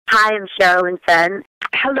Hi, I'm Sherilyn Fenn.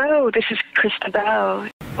 Hello, this is Krista Bell.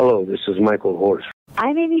 Hello, this is Michael Horst.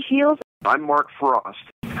 I'm Amy Shields. I'm Mark Frost.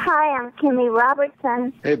 Hi, I'm Kimmy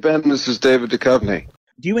Robertson. Hey, Ben, this is David Duchovny.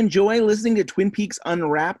 Do you enjoy listening to Twin Peaks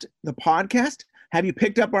Unwrapped, the podcast? Have you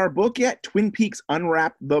picked up our book yet? Twin Peaks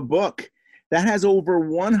Unwrapped, the book. That has over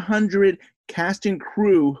 100 cast and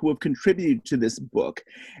crew who have contributed to this book.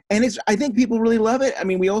 And I think people really love it. I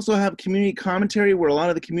mean, we also have community commentary where a lot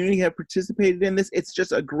of the community have participated in this. It's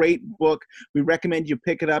just a great book. We recommend you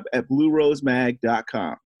pick it up at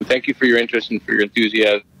bluerosemag.com. Thank you for your interest and for your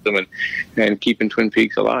enthusiasm and keeping Twin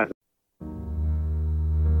Peaks alive.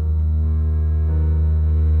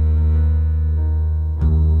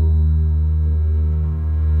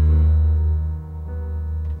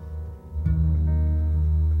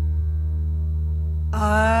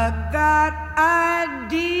 I got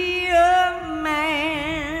idea,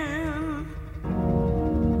 man.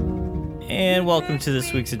 And welcome to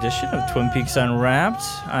this week's edition of Twin Peaks Unwrapped.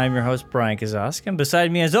 I'm your host, Brian Kazoska, and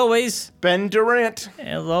beside me, as always, Ben Durant.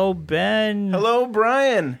 Hello, Ben. Hello,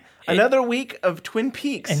 Brian. Another week of Twin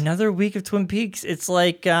Peaks. Another week of Twin Peaks. It's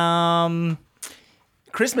like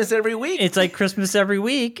Christmas every week. It's like Christmas every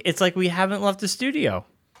week. It's like we haven't left the studio.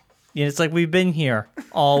 Yeah, it's like we've been here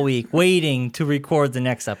all week waiting to record the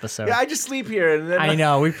next episode. Yeah, I just sleep here. And then I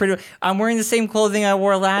know. I'm wearing the same clothing I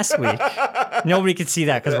wore last week. Nobody can see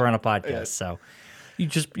that because we're on a podcast. So you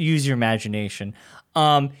just use your imagination.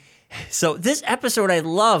 So this episode I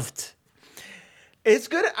loved. It's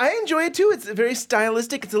good. I enjoy it too. It's very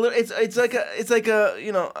stylistic. It's a little. It's like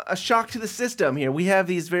a shock to the system here. We have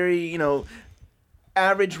these very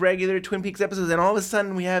average regular Twin Peaks episodes, and all of a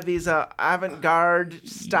sudden we have these avant-garde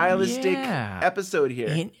stylistic episode here.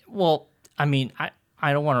 I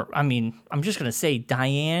don't want to. I mean, I'm just gonna say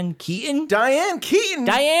Diane Keaton. Diane Keaton.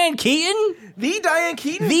 Diane Keaton. The Diane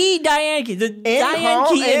Keaton. The Diane Keaton. Diane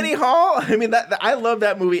Keaton. Annie Hall. I mean, I love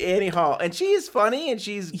that movie, Annie Hall, and she is funny and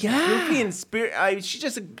she's goofy and spirit.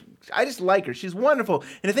 I just like her. She's wonderful.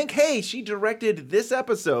 And I think, hey, she directed this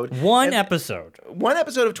episode. One episode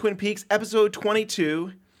of Twin Peaks, episode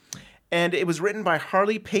 22. And it was written by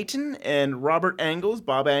Harley Payton and Robert Angles,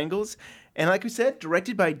 Bob Angles. And like we said,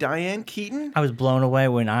 directed by Diane Keaton. I was blown away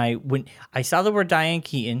when I saw the word Diane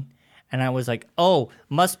Keaton. And I was like, oh,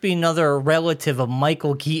 must be another relative of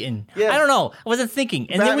Michael Keaton. Yes. I don't know. I wasn't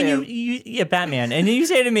thinking. And Batman. then when Batman. And then you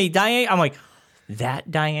say to me, Diane, I'm like,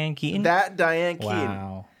 that Diane Keaton? That Diane Keaton.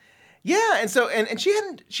 Wow. Yeah, and so and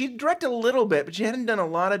she directed a little bit, but she hadn't done a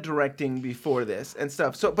lot of directing before this and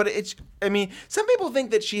stuff. So, but some people think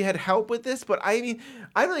that she had help with this, but I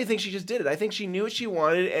really think she just did it. I think she knew what she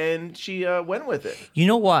wanted and she went with it. You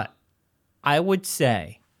know what? I would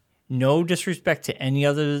say, no disrespect to any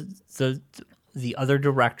other the other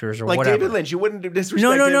directors or like whatever. David Lynch, you wouldn't disrespect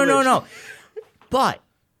David Lynch. No. But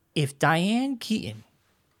if Diane Keaton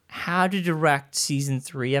had to direct season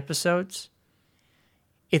 3 episodes.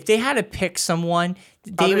 If they had to pick someone,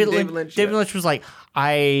 David Lynch was like,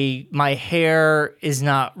 my hair is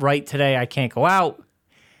not right today. I can't go out.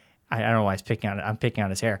 I don't know why I'm picking on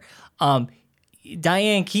his hair.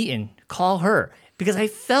 Diane Keaton, call her. Because I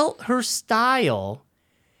felt her style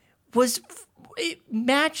it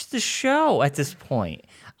matched the show at this point.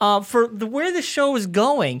 For where the show was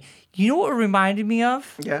going, you know what it reminded me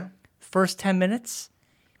of? Yeah. First 10 minutes.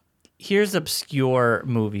 Here's an obscure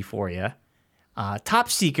movie for you. Top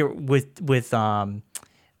Secret with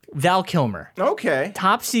Val Kilmer. Okay.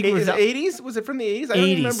 Top Secret. Was it 80s? Was it from the 80s? I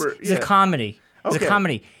don't remember. It's a comedy. It's a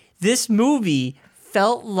comedy. This movie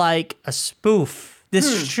felt like a spoof.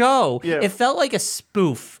 This show, it felt like a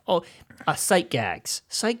spoof. Oh, sight gags.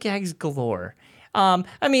 Sight gags galore.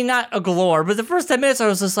 Not a galore, but the first 10 minutes I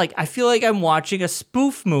was just like, I feel like I'm watching a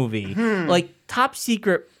spoof movie. Like Top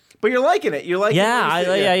Secret. But you're liking it. You're liking it.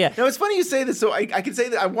 Yeah. Now, it's funny you say this, so I can say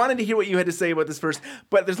that I wanted to hear what you had to say about this first,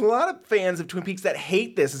 but there's a lot of fans of Twin Peaks that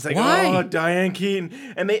hate this. It's like, oh, Diane Keaton.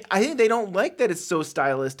 And I think they don't like that it's so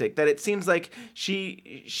stylistic, that it seems like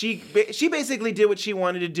she basically did what she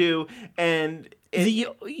wanted to do, and...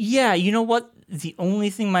 you know what? The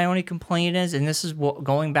only complaint is, and this is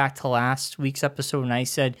going back to last week's episode, and I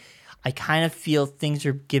said, I kind of feel things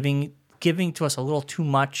are giving to us a little too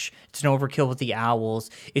much. It's an overkill with the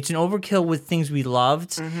owls. It's an overkill with things we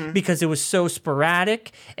loved because it was so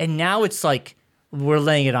sporadic. And now it's like we're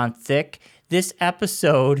laying it on thick. This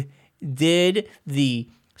episode did the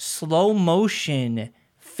slow motion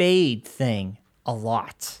fade thing a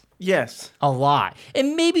lot. Yes. A lot.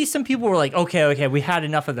 And maybe some people were like, okay, we had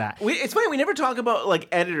enough of that. It's funny, we never talk about, like,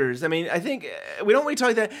 editors. I mean, I think we don't really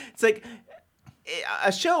talk that. It's like,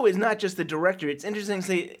 a show is not just the director. It's interesting to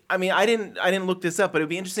see. I mean, I didn't look this up, but it'd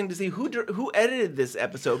be interesting to see who edited this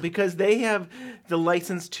episode, because they have the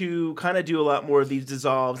license to kind of do a lot more of these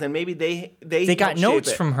dissolves, and maybe they got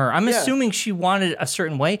notes from her. I'm assuming she wanted a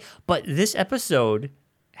certain way, but this episode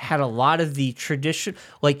had a lot of the tradition.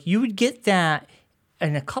 Like, you would get that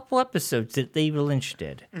in a couple episodes that David Lynch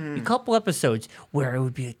did. A couple episodes where it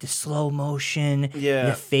would be like the slow motion,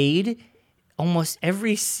 the fade. Almost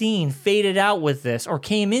every scene faded out with this or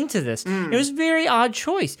came into this. It was a very odd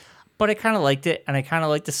choice, but I kind of liked it, and I kind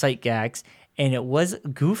of liked the sight gags, and it was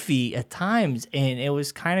goofy at times, and it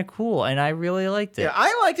was kind of cool, and I really liked it. Yeah,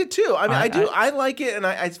 I liked it too. I mean, I like it, and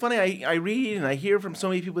it's funny. I read and I hear from so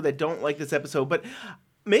many people that don't like this episode, but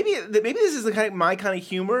maybe this is my kind of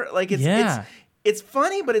humor. Like, it's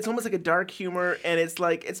funny, but it's almost like a dark humor, and it's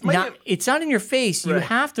like it's not in your face. Right. You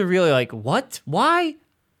have to really like, what? Why?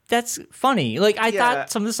 That's funny. Like, I thought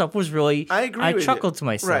some of the stuff was really... I agree with chuckled to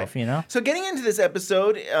myself, you know? So getting into this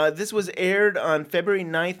episode, this was aired on February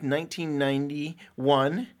 9th,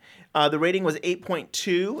 1991. The rating was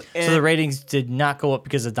 8.2. So the ratings did not go up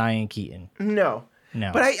because of Diane Keaton? No.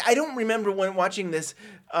 But I don't remember when watching this,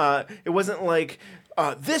 it wasn't like,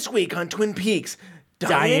 this week on Twin Peaks...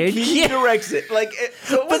 Diane Keaton directs it. Like,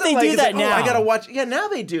 but they do that now. I gotta watch. Yeah, now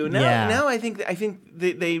they do. Now I think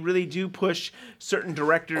they really do push certain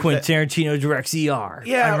directors. Quentin Tarantino directs ER.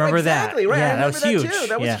 Yeah, I remember exactly, that. Right, yeah, that was huge. Too.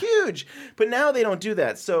 That was huge. But now they don't do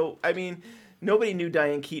that. So I mean, nobody knew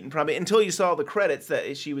Diane Keaton probably until you saw the credits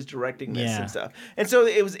that she was directing this and stuff. And so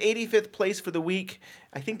it was 85th place for the week.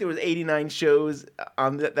 I think there was 89 shows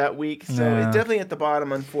on that week, so it's definitely at the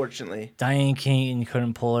bottom, unfortunately. Diane Keaton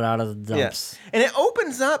couldn't pull it out of the dumps. Yeah. And it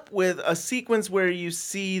opens up with a sequence where you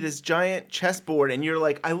see this giant chessboard, and you're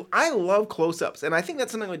like, I love close-ups, and I think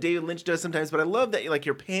that's something that David Lynch does sometimes, but I love that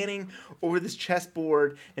you're panning over this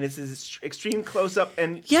chessboard, and it's this extreme close-up.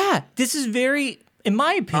 And yeah, this is very, in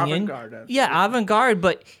my opinion, avant-garde. Yeah, avant-garde,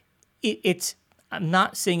 but it's... I'm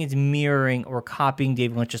not saying it's mirroring or copying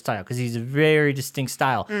David Lynch's style, because he's a very distinct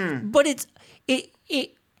style. But it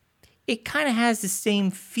kind of has the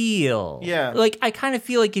same feel. Yeah. Like, I kind of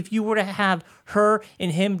feel like if you were to have her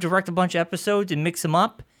and him direct a bunch of episodes and mix them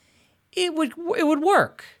up, it would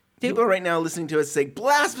work. People right now listening to us say,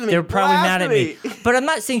 blasphemy, they're probably mad at me. But I'm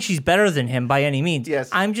not saying she's better than him by any means. Yes.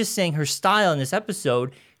 I'm just saying her style in this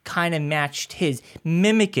episode kind of matched his,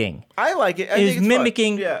 mimicking. I like it. I think it's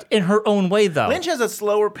mimicking in her own way, though. Lynch has a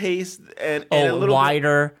slower pace and a little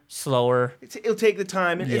wider, slower. It'll take the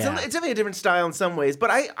time. It's definitely a different style in some ways, but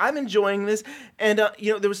I'm enjoying this. And there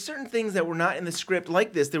were certain things that were not in the script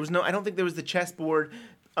like this. There was I don't think there was the chessboard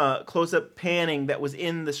close-up panning that was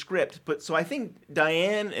in the script. But so I think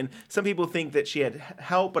Diane, and some people think that she had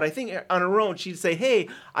help, but I think on her own she'd say, hey,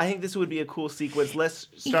 I think this would be a cool sequence. Let's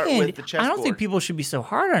start with the chessboard. I don't think people should be so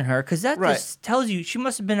hard on her, because that just tells you she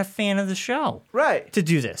must have been a fan of the show. Right. To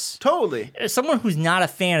do this. Totally. Someone who's not a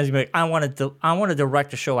fan is going to be like, I want to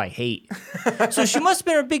direct a show I hate. So she must have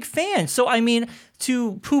been a big fan. So, I mean,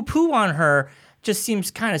 to poo-poo on her just seems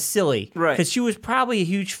kind of silly. Right. Because she was probably a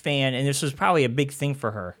huge fan, and this was probably a big thing for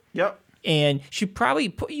her. Yep. And she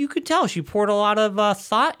probably, you could tell, she poured a lot of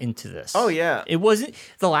thought into this. Oh, yeah. It wasn't,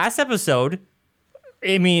 the last episode,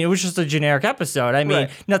 I mean, it was just a generic episode. I mean,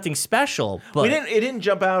 nothing special. But it didn't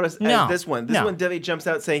jump out as this one. This one definitely jumps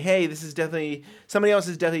out saying, hey, this is definitely, somebody else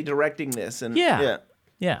is definitely directing this. And yeah.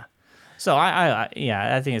 So,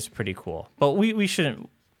 I think it's pretty cool. But we shouldn't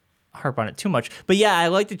harp on it too much, but yeah, I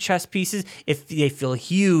like the chess pieces if they feel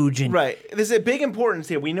huge and There's a big importance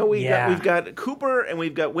here. We know we've got Cooper and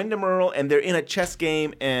we've got Wyndham Earle, and they're in a chess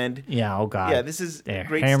game, and this is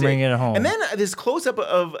great. Hammering it home. And then this close up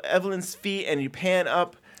of Evelyn's feet, and you pan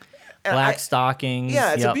up. Black stockings.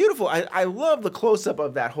 Yeah, it's a beautiful. I love the close up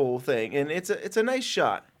of that whole thing, and it's a nice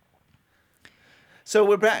shot. So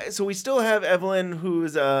we're back. So we still have Evelyn,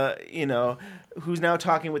 who's who's now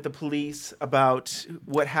talking with the police about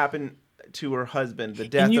what happened to her husband, the death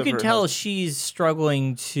of her husband. And you can tell she's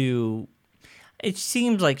struggling to... It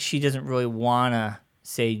seems like she doesn't really want to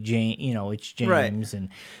say it's James. Right. And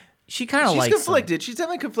she kind of likes him. She's conflicted. She's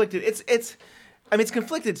definitely conflicted. It's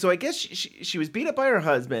conflicted. So I guess she was beat up by her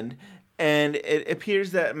husband, and it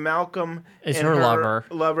appears that Malcolm is her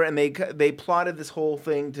lover, and they plotted this whole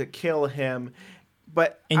thing to kill him.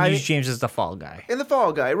 But use James as the fall guy. And the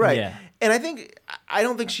fall guy, right. Yeah. And I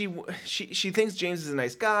don't think she thinks James is a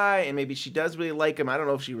nice guy, and maybe she does really like him. I don't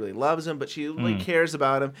know if she really loves him, but she really cares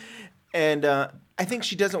about him. And I I think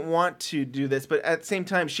she doesn't want to do this, but at the same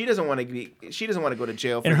time, she doesn't want to go to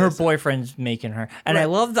jail for and her this. boyfriend's making her. And Right. I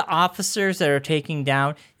love the officers that are taking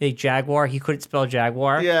down the Jaguar. He couldn't spell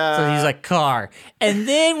Jaguar. Yeah. So he's like, car. And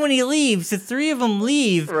then when he leaves, the three of them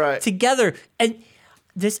leave together. And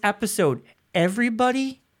this episode,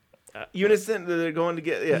 everybody... Unison, they're going to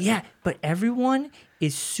get... Yeah, but everyone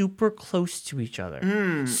is super close to each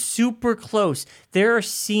other. Super close. There are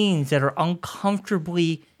scenes that are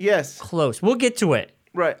uncomfortably close. We'll get to it.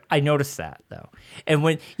 Right. I noticed that, though. And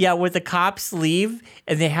when the cops leave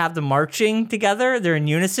and they have the marching together, they're in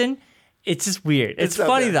unison, it's just weird. It's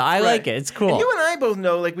funny, though. I like it. It's cool. And you and I both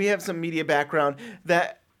know, like, we have some media background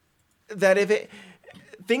that if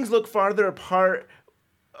things look farther apart...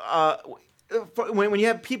 when you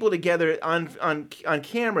have people together on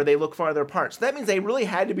camera, they look farther apart. So that means they really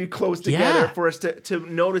had to be close together for us to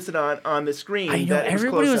notice it on the screen. I know,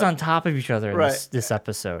 everybody was on top of each other in this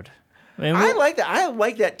episode. I like that. I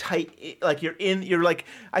like that tight. Like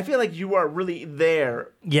I feel like you are really there,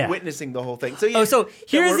 witnessing the whole thing. So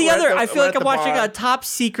here's the other. I feel like I'm watching a top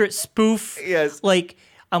secret spoof. Yes, like.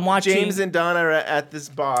 I'm watching James and Donna are at this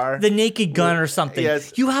bar. The Naked Gun or something.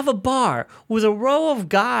 Yes. You have a bar with a row of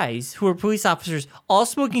guys who are police officers all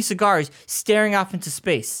smoking cigars staring off into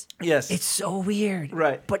space. Yes. It's so weird.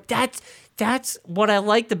 Right. But that's what I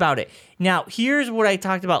liked about it. Now, here's what I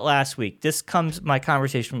talked about last week. This comes my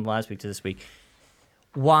conversation from last week to this week.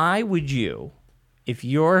 Why would you, if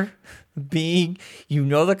you're the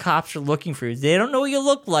cops are looking for you, they don't know what you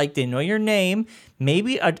look like, they know your name,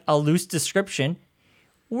 maybe a loose description,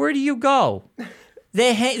 where do you go?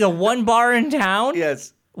 They hang the one bar in town?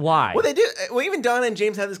 Yes. Why? Well, they do. Well, even Donna and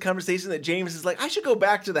James have this conversation that James is like, I should go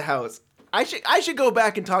back to the house. I should go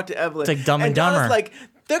back and talk to Evelyn. It's like Dumb and Dumber. Donna's like,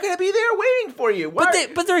 they're going to be there waiting for you.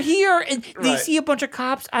 But they're here, and they see a bunch of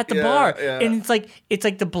cops at the bar. Yeah. And it's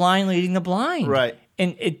like the blind leading the blind. Right.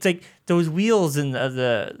 And it's like those wheels and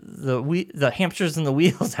the hamsters and the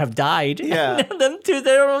wheels have died. Yeah. Them two,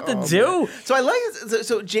 they don't know what to do. Man. So I like it.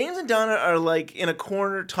 So James and Donna are like in a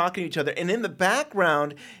corner talking to each other, and in the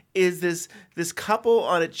background is this couple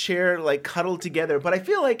on a chair like cuddled together. But I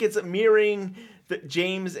feel like it's mirroring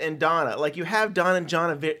James and Donna. Like you have Donna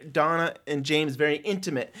and James very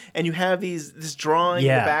intimate, and you have this drawing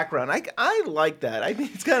in the background. I like that. I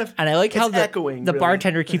think it's kind of, and I like how echoing, the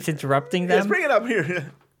bartender keeps interrupting them. Let's bring it up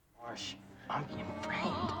here. Marsh, I'm being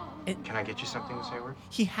framed. Can I get you something to say, Word?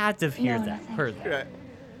 He had to hear that. Heard that. Right.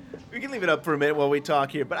 We can leave it up for a minute while we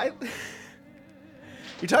talk here, but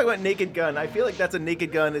you talk about Naked Gun. I feel like that's a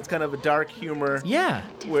Naked Gun. It's kind of a dark humor. Yeah.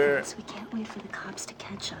 Where we can't wait for the cops to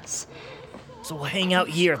catch us. So we'll hang out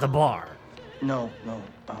here at the bar. No.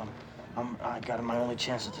 I got my only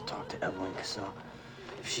chance to talk to Evelyn, because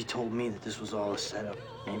if she told me that this was all a setup,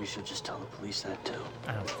 maybe she'll just tell the police that too.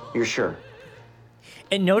 You're sure?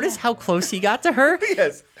 And notice how close he got to her?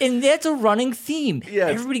 Yes. And that's a running theme.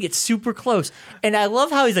 Yes. Everybody gets super close. And I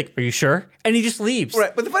love how he's like, are you sure? And he just leaves.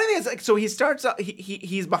 Right. But the funny thing is, like, so he starts out,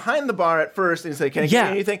 he's behind the bar at first, and he's like, can I get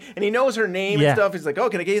you anything? And he knows her name and stuff. He's like, oh,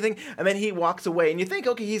 can I get you anything? And then he walks away. And you think,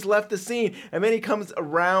 okay, he's left the scene. And then he comes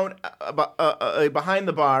around behind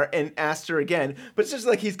the bar and asks her again. But it's just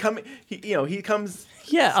like he's coming, he comes...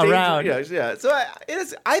 Yeah, around. Yeah. So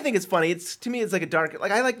I think it's funny. To me, it's like a dark.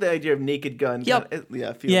 Like I like the idea of Naked Gun. Yep.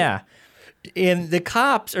 Yeah. And the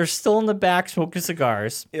cops are still in the back smoking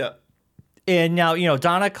cigars. Yeah. And now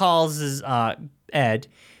Donna calls Ed.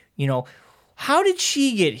 How did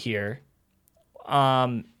she get here?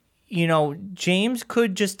 James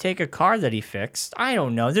could just take a car that he fixed. I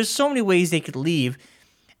don't know. There's so many ways they could leave.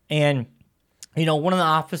 And one of the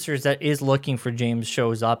officers that is looking for James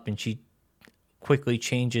shows up, and she quickly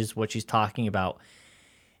changes what she's talking about.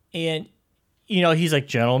 And, he's like,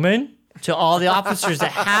 gentlemen, to all the officers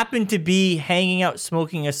that happen to be hanging out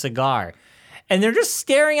smoking a cigar. And they're just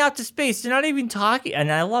staring out to space. They're not even talking.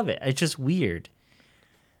 And I love it. It's just weird.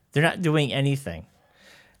 They're not doing anything.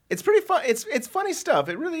 It's pretty fun. It's funny stuff.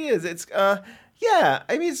 It really is. It's, yeah.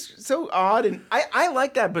 I mean, it's so odd. And I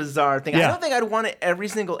like that bizarre thing. Yeah. I don't think I'd want it every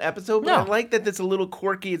single episode, but I like that it's a little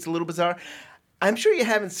quirky. It's a little bizarre. I'm sure you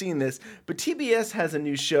haven't seen this, but TBS has a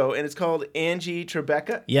new show, and it's called Angie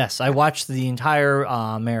Tribeca. Yes, I watched the entire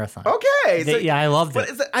marathon. Okay. I loved it.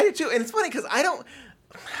 I did too, and it's funny because I don't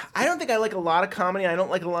think I like a lot of comedy. I don't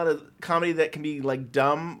like a lot of comedy that can be like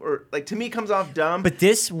dumb or like to me comes off dumb. But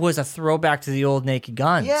this was a throwback to the old Naked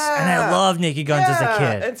Guns. Yeah. And I loved Naked Guns as a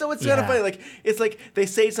kid. And so it's kind of funny. Like it's like they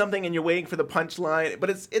say something and you're waiting for the punchline, but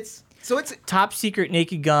it's Top Secret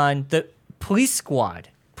Naked Gun, the Police Squad.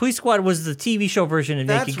 Police Squad was the TV show version of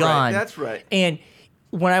Naked Gun. That's right. And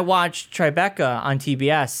when I watched Tribeca on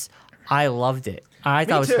TBS, I loved it. I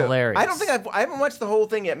thought it was hilarious. I don't think I haven't watched the whole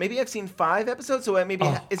thing yet. Maybe I've seen 5 episodes. So maybe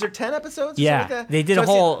is there 10 episodes? Or yeah, something like that? They did a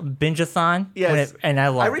whole binge-a-thon. Yes, and I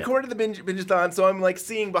loved it. I recorded the binge-a-thon, so I'm like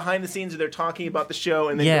seeing behind the scenes where they're talking about the show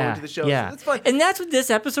and then going into the show. Yeah, so it's fun. And that's what this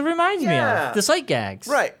episode reminds me of. The sight gags.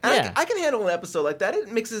 Right. Yeah. I can handle an episode like that.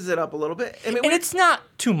 It mixes it up a little bit. I mean, and it's not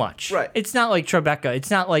too much. Right. It's not like Tribeca.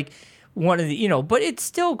 It's not like one of the, but it's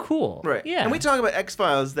still cool. Right. Yeah. And we talk about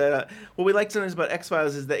X-Files that what we like sometimes about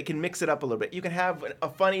X-Files is that it can mix it up a little bit. You can have a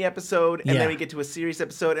funny episode and then we get to a serious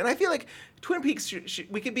episode. And I feel like Twin Peaks,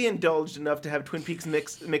 we could be indulged enough to have Twin Peaks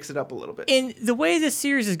mix it up a little bit. And the way this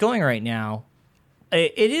series is going right now,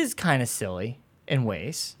 it is kind of silly in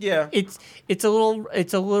ways. Yeah. It's a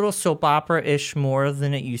little soap opera-ish more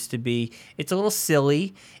than it used to be. It's a little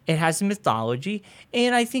silly. It has some mythology.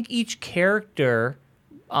 And I think each character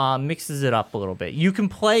mixes it up a little bit. You can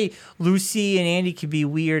play Lucy and Andy can be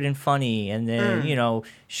weird and funny, and then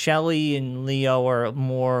Shelley and Leo are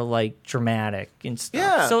more like dramatic and stuff.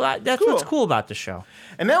 Yeah, so that's what's cool about the show.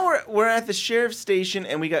 And now we're at the sheriff's station,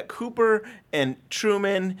 and we got Cooper and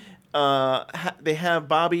Truman. They have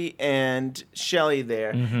Bobby and Shelley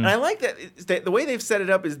there, and I like that the way they've set it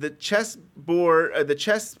up is the chess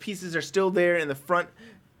pieces are still there in the front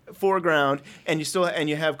foreground, and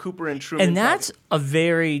you have Cooper and Truman. And that's a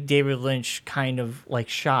very David Lynch kind of like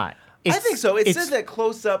shot. I think so. It says that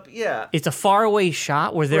close up. Yeah, it's a far away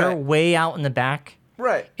shot where they're way out in the back.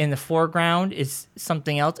 Right. And the foreground is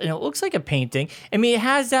something else, and it looks like a painting. I mean, it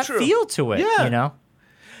has that feel to it. Yeah.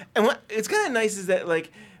 And what it's kind of nice is that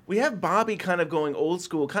like. We have Bobby kind of going old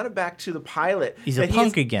school, kind of back to the pilot. He's a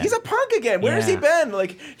punk again. He's a punk again. Where has he been?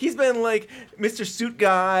 Like he's been like Mr. Suit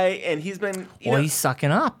Guy, and he's been. He's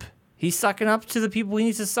sucking up. He's sucking up to the people he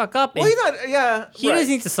needs to suck up. Well, he's not. Yeah, he doesn't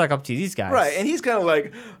need to suck up to these guys. Right, and he's kind of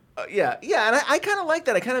like. And I kind of like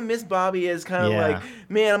that. I kind of miss Bobby as kind of like,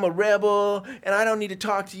 man, I'm a rebel, and I don't need to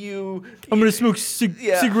talk to you. I'm gonna smoke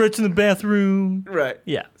cigarettes in the bathroom. Right.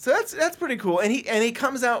 Yeah. So that's pretty cool. And he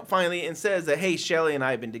comes out finally and says that, hey, Shelley and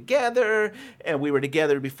I have been together, and we were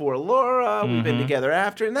together before Laura. We've been together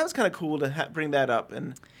after, and that was kind of cool to bring that up.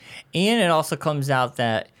 And it also comes out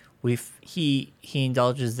that he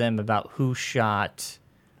indulges them about who shot.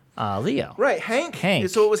 Leo. Right, Hank.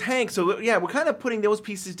 So it was Hank. So yeah, we're kind of putting those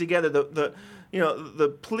pieces together.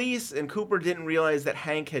 The police and Cooper didn't realize that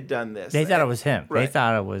Hank had done this. They thought it was him. Right. They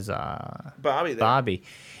thought it was Bobby. Bobby.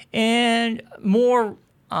 And more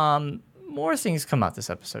things come out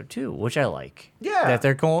this episode too, which I like. Yeah. That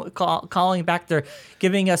they're calling back. They're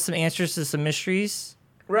giving us some answers to some mysteries.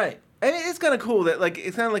 Right. And it's kind of cool that like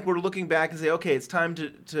it's kind of like we're looking back and say, okay, it's time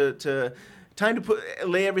to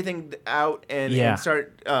lay everything out and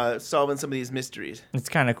start solving some of these mysteries. It's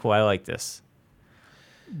kind of cool. I like this.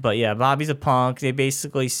 But yeah, Bobby's a punk. They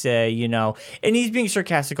basically say, and he's being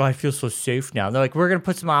sarcastic. Oh, I feel so safe now. They're like, we're gonna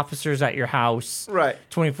put some officers at your house. Right.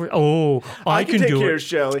 24. Oh, I can take do care it. Of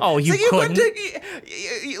Shelley. Oh, you couldn't.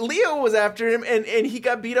 Leo was after him, and he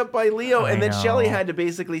got beat up by Leo, and then Shelley had to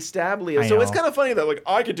basically stab Leo. So it's kind of funny that like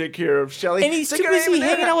I could take care of Shelley, and he's too busy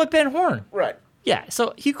hanging out with Ben Horn. Right. Yeah,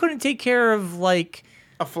 so he couldn't take care of, like...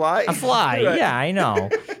 A fly? A fly, right. Yeah, I know.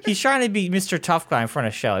 He's trying to be Mr. Tough Guy in front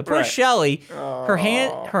of Shelley. Poor Shelley,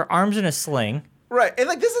 her arm's in a sling. Right, and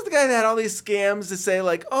like this is the guy that had all these scams to say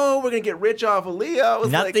like, oh, we're going to get rich off of Leo.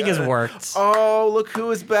 Nothing has worked. Oh, look who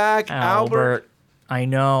is back, Albert. I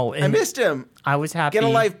know. And I missed him. I was happy. Get a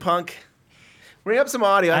life, punk. Bring up some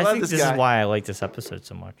audio. I love this guy. This is why I like this episode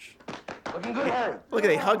so much. Looking good. Look at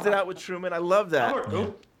he hugged it out with Truman. I love that. Yeah.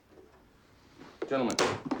 Gentlemen,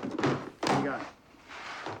 What you got?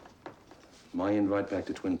 my invite back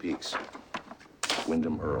to Twin Peaks.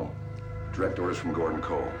 Wyndham Earl. Direct orders from Gordon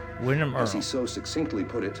Cole. Wyndham Earl. As he so succinctly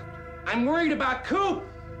put it, I'm worried about Coop!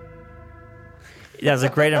 That was a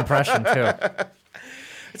great impression, too.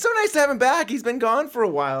 It's so nice to have him back. He's been gone for a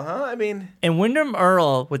while, huh? I mean... And Wyndham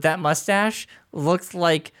Earl, with that mustache, looks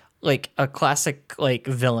like a classic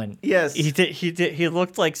villain. Yes, he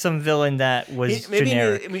looked like some villain that was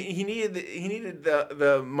generic. He needed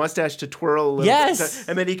the mustache to twirl a little yes, bit,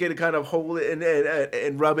 and then he could kind of hold it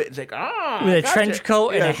and rub it and say, with a trench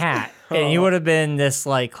coat and a hat, and he would have been this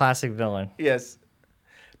like classic villain. Yes,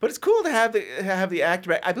 but it's cool to have the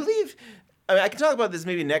actor back. I believe. I can talk about this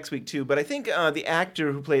maybe next week too, but I think the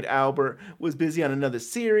actor who played Albert was busy on another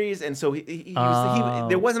series, and so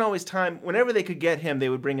there wasn't always time. Whenever they could get him, they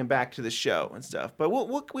would bring him back to the show and stuff. But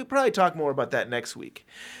we'll probably talk more about that next week.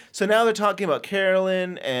 So now they're talking about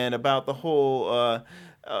Carolyn and about the whole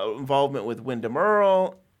involvement with Wyndham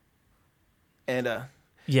Earl, and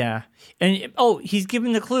yeah, and he's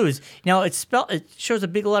giving the clues. Now it shows a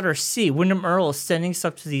big letter C. Wyndham Earl is sending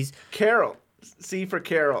stuff to these Carol. C for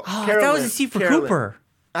Carol. Oh, I thought it was a C for Cooper.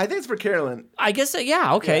 I think it's for Carolyn. I guess,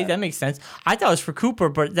 yeah, okay, that makes sense. I thought it was for Cooper,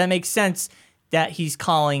 but that makes sense that he's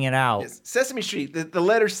calling it out. Yes. Sesame Street, the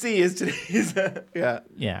letter C is today's, yeah.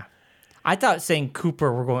 Yeah. I thought saying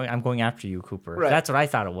Cooper, I'm going after you, Cooper. Right. That's what I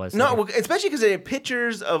thought it was. No, well, especially because they have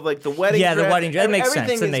pictures of like the wedding dress. Yeah, the wedding dress. That makes sense.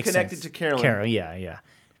 Everything is makes connected sense. To Carolyn. Carol, yeah.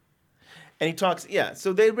 And he talks,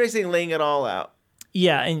 so they're basically laying it all out.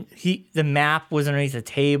 Yeah, and the map was underneath the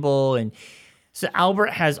table, and so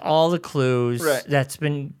Albert has all the clues. Right. That's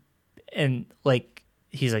been, and like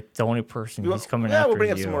he's like the only person he's coming after. Yeah, we'll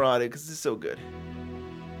bring up some more audio because this is so good.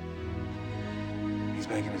 He's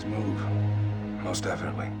making his move, most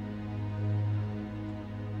definitely.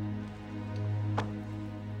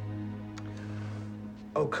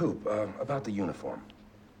 Oh, Coop, about the uniform.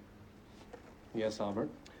 Yes, Albert?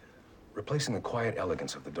 Replacing the quiet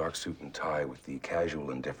elegance of the dark suit and tie with the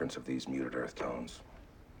casual indifference of these muted earth tones.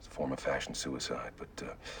 It's a form of fashion suicide, but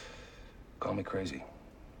call me crazy.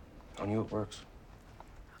 On you, it works.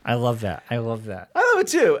 I love that. I love it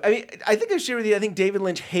too. I mean, I think I shared with you. I think David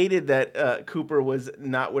Lynch hated that Cooper was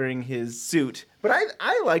not wearing his suit, but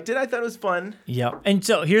I liked it. I thought it was fun. Yep. And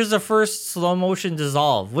so here's the first slow motion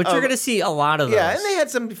dissolve, which you're going to see a lot of those. Yeah, and they had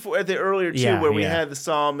some before earlier too, where we had the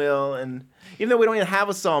sawmill, and even though we don't even have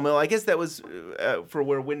a sawmill, I guess that was for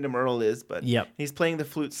where Wyndham Earl is. But he's playing the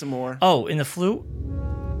flute some more. Oh, in the flute,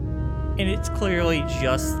 and it's clearly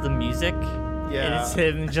just the music. Yeah. And it's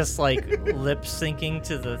him just like lip syncing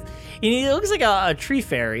to the. And he looks like a tree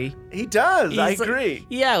fairy. He does. I agree.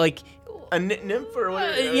 Yeah, like a nymph or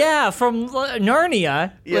whatever. Yeah, from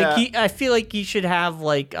Narnia. Yeah. Like I feel like he should have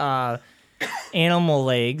like animal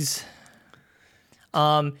legs.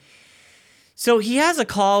 So he has a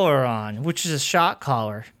collar on, which is a shock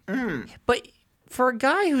collar. But for a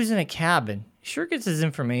guy who's in a cabin, he sure gets his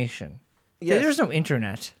information. Yes. There's no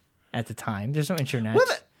internet at the time. There's no internet. Well,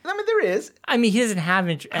 I mean, there is. I mean, he doesn't have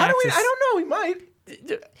access. How do we? I don't know. He might.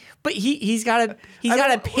 But he's got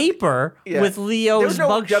a paper with Leo's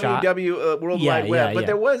mugshot. There was no World Wide Web, but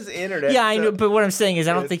there was internet. Yeah, I know. But what I'm saying is,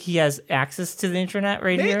 I don't think he has access to the internet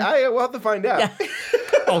here. We'll have to find out. Yeah.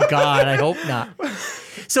 Oh God, I hope not.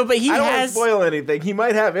 So, but he I don't want to has. spoil anything. He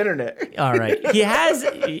might have internet. All right,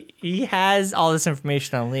 he has all this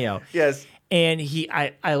information on Leo. Yes. And he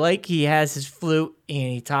has his flute,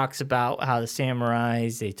 and he talks about how the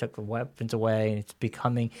samurais, they took the weapons away, and it's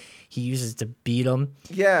becoming, he uses to beat them.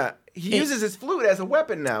 Yeah, he uses his flute as a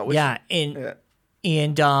weapon now. And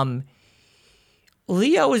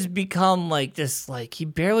Leo has become like this, like he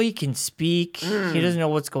barely can speak. He doesn't know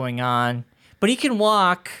what's going on, but he can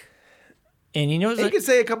walk. And he knows he can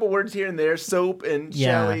say a couple words here and there. Soap and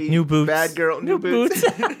Shelly. New boots. Bad girl. New boots.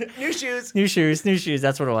 New shoes. New shoes.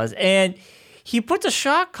 That's what it was. And he puts a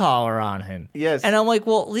shock collar on him. Yes. And I'm like,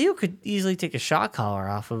 well, Leo could easily take a shock collar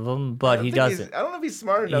off of him, but he doesn't. I don't know if he's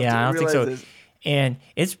smart enough to I don't realize think so. this. And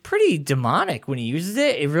it's pretty demonic when he uses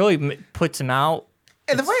it. It really puts him out.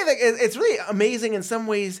 And the funny thing is, it's really amazing in some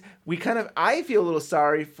ways. I feel a little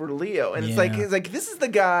sorry for Leo, and it's like this is the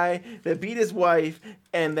guy that beat his wife,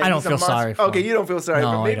 and then I don't feel sorry for him. Okay, you don't feel sorry,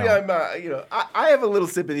 No, but maybe I don't. I have a little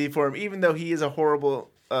sympathy for him, even though he is a horrible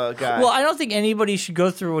guy. Well, I don't think anybody should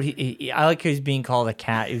go through what I like how he's being called a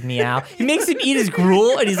cat. He's meow. He makes him eat his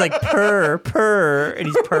gruel, and he's like purr, and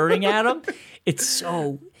he's purring at him. It's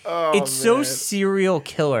so. So serial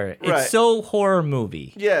killer. It's so horror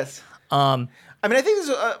movie. Yes. I mean, I think this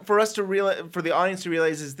is, for us to realize, for the audience to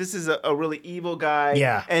realize, is this is a really evil guy.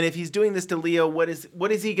 Yeah. And if he's doing this to Leo, what is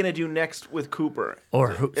he going to do next with Cooper?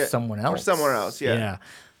 Or someone else. Or somewhere else. Yeah.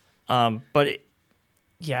 But it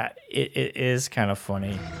is kind of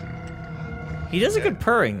funny. He does a good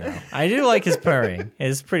purring though. I do like his purring.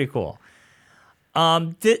 It's pretty cool.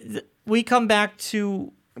 We come back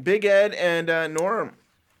to Big Ed and Norm.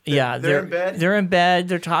 They're in bed. They're in bed.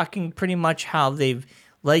 They're talking pretty much how they've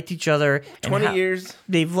liked each other. 20 years.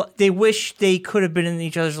 They wish they could have been in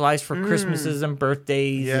each other's lives for Christmases and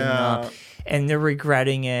birthdays. Yeah. And they're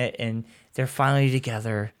regretting it. And they're finally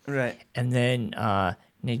together. Right. And then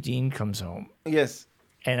Nadine comes home. Yes.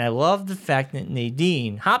 And I love the fact that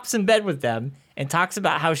Nadine hops in bed with them and talks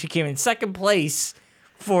about how she came in second place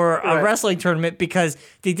for a wrestling tournament because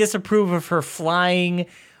they disapprove of her flying,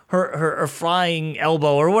 her flying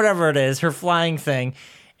elbow or whatever it is, her flying thing.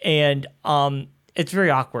 And it's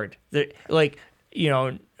very awkward.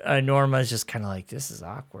 Norma's just kind of like, this is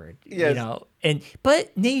awkward. Yes.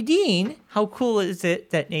 But Nadine, how cool is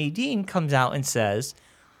it that Nadine comes out and says,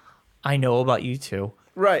 I know about you two.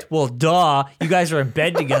 Right. Well, duh. You guys are in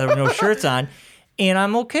bed together with no shirts on, and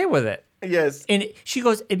I'm okay with it. Yes. And she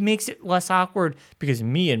goes, it makes it less awkward because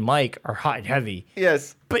me and Mike are hot and heavy.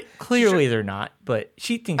 Yes. But clearly they're not. But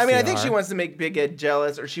she thinks I think she wants to make Big Ed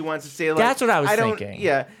jealous, or she wants to say, like, that's what I was thinking.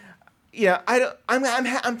 Yeah. Yeah,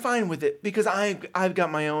 I'm fine with it because I've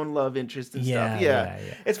got my own love interest and stuff. Yeah.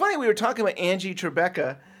 It's funny, we were talking about Angie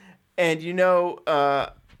Tribeca, and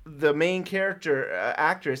the main character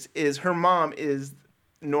actress is her mom is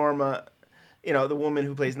Norma, the woman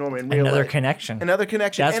who plays Norma in real life. Another connection.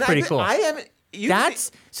 That's pretty cool. I haven't.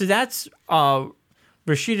 That's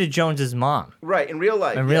Rashida Jones's mom. Right, in real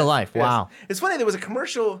life. Real life. Yes. Wow. It's funny. There was a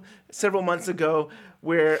commercial several months ago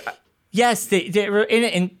where. Yes, they were in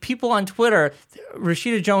it, and people on Twitter,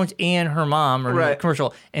 Rashida Jones and her mom are in the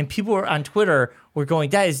commercial, and people were on Twitter were going,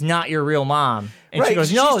 "That is not your real mom." And she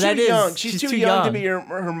goes, "No, that is young. She's too young to be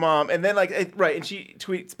her mom." And then and she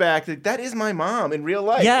tweets back, "That is my mom in real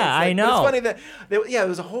life." Yeah, I know. It's funny that there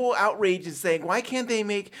was a whole outrage in saying, "Why can't they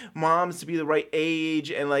make moms to be the right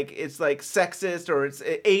age?" And it's sexist or it's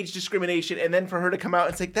age discrimination. And then for her to come out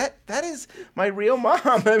and say, "That is my real mom."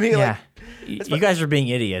 I mean, you guys are being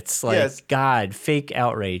idiots. God, fake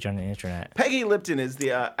outrage on the internet. Peggy Lipton is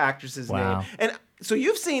the actress's Wow. name, and. So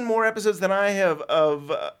you've seen more episodes than I have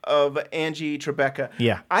of Angie Tribeca.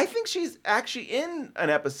 Yeah. I think she's actually in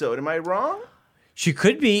an episode. Am I wrong? She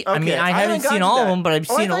could be. Okay. I mean, I haven't seen all of them, but I've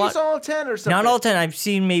seen a lot. You saw all 10 or something. Not all 10. I've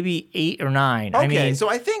seen maybe 8 or 9. Okay, so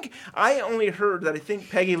I think I only heard that I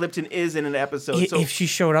think Peggy Lipton is in an episode. So if she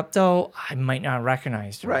showed up, though, I might not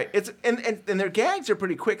recognize her. Right. It's and their gags are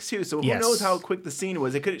pretty quick too. So who knows how quick the scene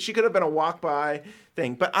was? She could have been a walk by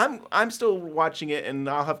thing. But I'm still watching it, and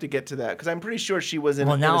I'll have to get to that because I'm pretty sure she was in.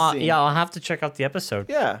 Well, now a scene. I'll have to check out the episode.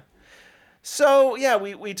 Yeah. So,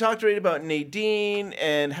 we talked already about Nadine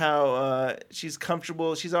and how she's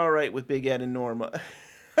comfortable. She's all right with Big Ed and Norma.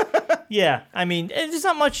 Yeah. I mean, there's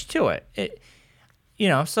not much to it.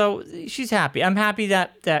 So she's happy. I'm happy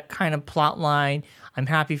that kind of plot line. I'm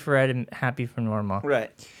happy for Ed and happy for Norma. Right.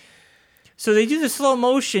 So they do the slow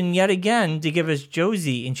motion yet again to give us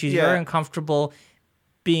Josie, and she's very uncomfortable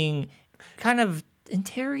being kind of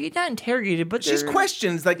not interrogated, but she's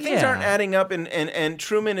questions things aren't adding up, and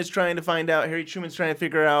Truman is trying to find out. Harry Truman's trying to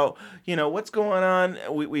figure out, what's going on.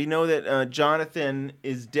 We know that Jonathan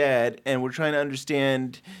is dead, and we're trying to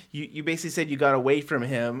understand. You basically said you got away from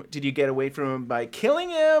him. Did you get away from him by killing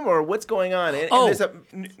him, or what's going on?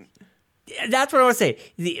 That's what I want to say.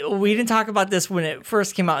 We didn't talk about this when it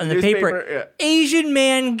first came out in the paper. Yeah. Asian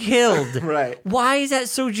man killed. Right. Why is that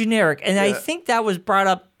so generic? And I think that was brought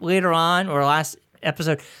up later on or last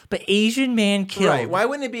episode. But Asian man killed. Right. Why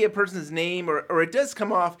wouldn't it be a person's name, or it does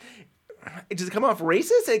come off? Does it come off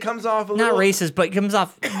racist? It comes off a little not racist, but it comes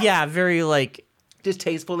off very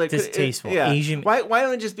distasteful. Distasteful. Yeah. Asian. Why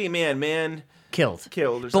don't it just be man? Killed or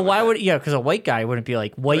something. But why would because a white guy wouldn't be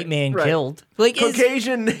like white man killed.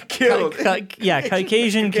 Caucasian killed.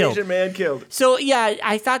 Caucasian killed. Caucasian man killed. So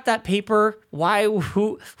I thought that paper,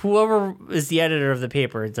 whoever is the editor of the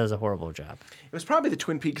paper does a horrible job. It was probably the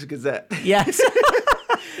Twin Peaks Gazette. Yes.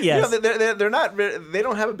 Yes. They're not. They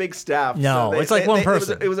don't have a big staff. No, it's like one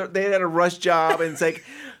person. They had a rush job, and it's like.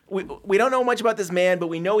 We don't know much about this man, but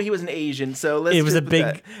we know he was an Asian, so let's. It was a big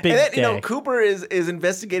and then, day. Cooper is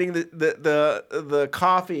investigating the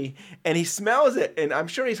coffee, and he smells it, and I'm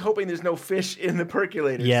sure he's hoping there's no fish in the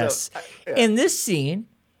percolator. Yes. So, In this scene,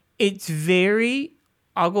 it's very.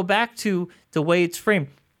 I'll go back to the way it's framed.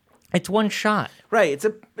 It's one shot. Right.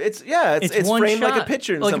 It's one framed shot, like a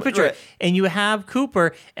picture. Like a picture, right. And you have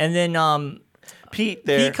Cooper, and then Pete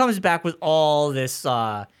there. Pete comes back with all this.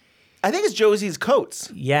 I think it's Josie's coats.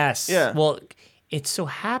 Yes. Yeah. Well, it so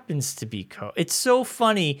happens to be coats. It's so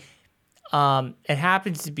funny. It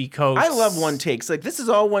happens to be coats. I love one takes. Like this is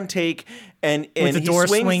all one take, and with the door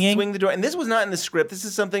swinging. Swing the door, and this was not in the script. This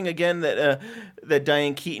is something again that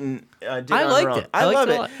Diane Keaton did. I on liked her own. it. I love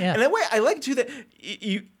it. A lot, yeah. And that way, I like too that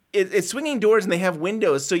it's swinging doors and they have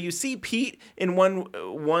windows, so you see Pete in one,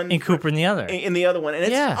 and Cooper in the other, and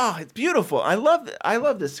it's it's beautiful. I love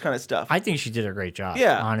this kind of stuff. I think she did a great job.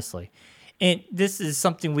 Yeah, honestly, and this is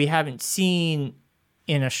something we haven't seen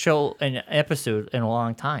in an episode in a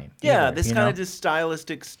long time. Yeah, either, this kind of just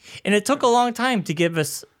stylistic. And it took a long time to give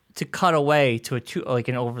us to cut away to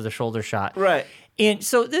an over the shoulder shot. Right. And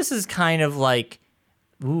so this is kind of like,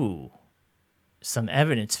 ooh. Some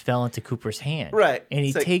evidence fell into Cooper's hand. Right. And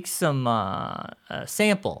he takes some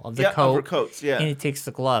sample of the coat. Of her coats, yeah. And he takes the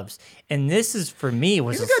gloves. And this is, for me,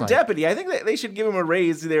 was he's a good deputy. I think that they should give him a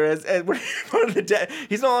raise there as part of the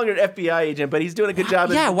he's no longer an FBI agent, but he's doing a good job.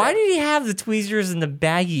 Yeah, why did he have the tweezers and the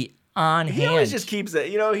baggie on hand. He always just keeps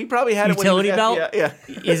it. You know, he probably had utility it when he was belt.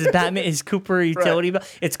 Yeah. Is Batman? Is Cooper a utility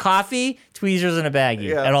belt? It's coffee, tweezers, and a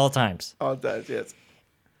baggie at all times. All times, yes.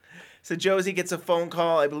 So Josie gets a phone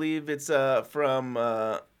call. I believe it's from.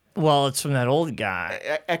 Well, it's from that old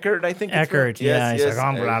guy. Eckert, I think. Eckert, yes, He's like,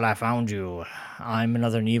 I'm glad I found you. I'm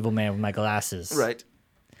another evil man with my glasses. Right.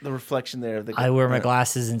 The reflection there of the. I wear my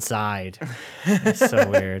glasses inside. It's so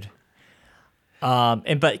weird.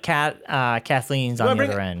 But Kathleen's on the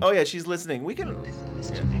other end. Oh yeah, she's listening. We can.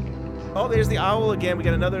 Oh, there's the owl again. We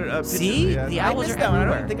got another. Picture. See, the owls are that one. I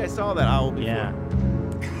everywhere. don't think I saw that owl before. Yeah.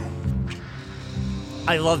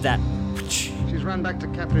 I love that. She's run back to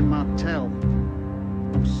Captain Martell.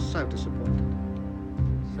 I'm so disappointed.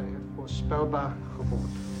 Say it for Spellbar Geburt.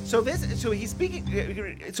 So he's speaking.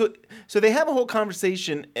 So they have a whole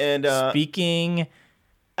conversation and speaking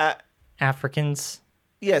Africans.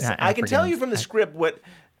 Yes, I can tell you from the script what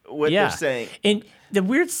they're saying. And the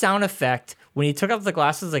weird sound effect when he took off the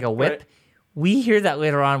glasses like a whip. Right. We hear that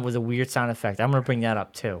later on with a weird sound effect. I'm gonna bring that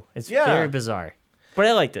up too. It's very bizarre. But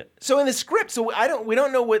I liked it. So in the script, we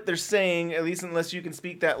don't know what they're saying, at least unless you can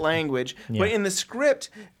speak that language. Yeah. But in the script,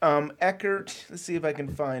 Eckert, let's see if I can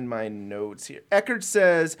find my notes here. Eckert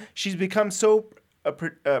says she's become so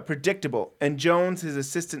predictable, and Jones, his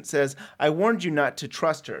assistant, says, "I warned you not to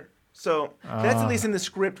trust her." So that's at least in the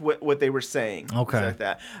script what they were saying. Okay. Like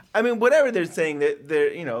that. I mean, whatever they're saying, they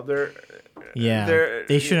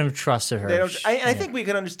shouldn't have trusted her. I think we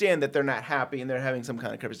can understand that they're not happy and they're having some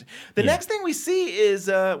kind of conversation. The next thing we see is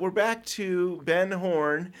we're back to Ben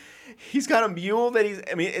Horne. He's got a mule that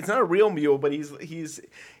it's not a real mule, but he's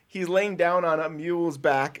laying down on a mule's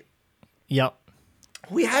back. Yep.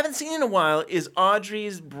 We haven't seen in a while is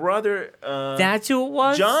Audrey's brother. That's who it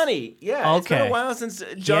was? Johnny. Yeah. Okay. It's been a while since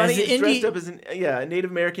Johnny is dressed up as a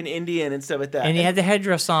Native American Indian and stuff like that. And he had the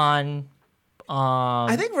headdress on.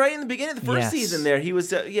 I think right in the beginning of the first season there, he was,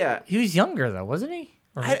 He was younger, though, wasn't he?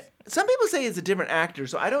 Some people say it's a different actor,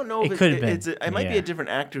 so I don't know if it might be a different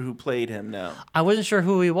actor who played him now. I wasn't sure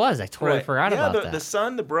who he was. I totally forgot about that. The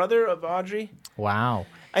son, the brother of Audrey. Wow.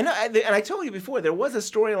 I know, and I told you before, there was a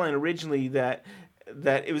storyline originally that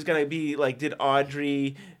it was going to be like, did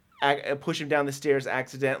Audrey push him down the stairs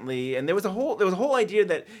accidentally? And there was a whole idea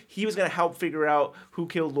that he was going to help figure out who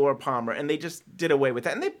killed Laura Palmer, and they just did away with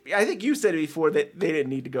that. And I think you said it before that they didn't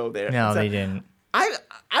need to go there. No, they didn't.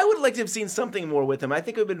 I would like to have seen something more with him. I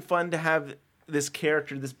think it would have been fun to have this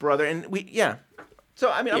character, this brother, and So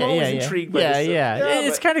I'm always intrigued by this.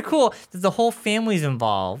 It's kind of cool that the whole family's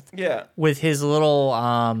involved. Yeah. With his little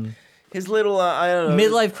I don't know,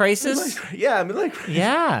 midlife crisis. Midlife crisis.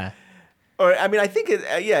 Yeah. Or I think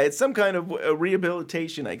it's some kind of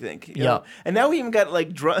rehabilitation. I think. Yeah. And now we even got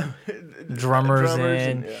like drummers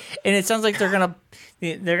in, and it sounds like they're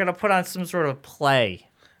gonna put on some sort of play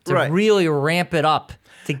to really ramp it up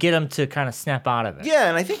to get him to kind of snap out of it. Yeah,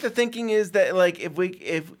 and I think the thinking is that like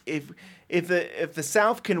if the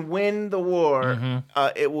South can win the war,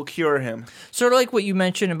 it will cure him. Sort of like what you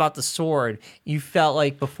mentioned about the sword. You felt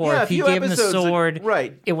like before if he gave him the sword,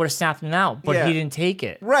 it would have snapped him out, but he didn't take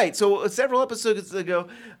it. Right. So several episodes ago,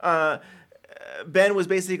 Ben was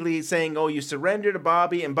basically saying, "Oh, you surrender to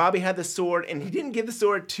Bobby," and Bobby had the sword, and he didn't give the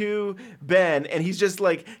sword to Ben, and he's just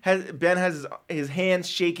like Ben has his hands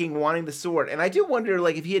shaking, wanting the sword. And I do wonder,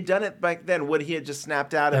 like, if he had done it back then, would he have just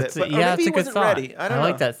snapped out of it? But, that's he a good wasn't thought. ready. I don't know.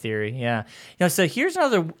 like that theory. Yeah. So here's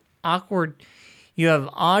another awkward. You have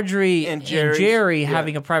Audrey and Jerry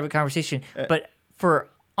having a private conversation, but for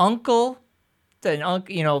Uncle,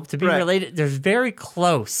 to be related, they're very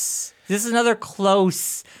close. This is another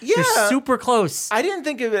close. Yeah. They're super close. I didn't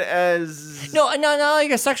think of it as... No, not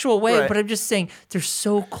like a sexual way, but I'm just saying they're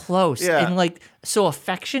so close and like so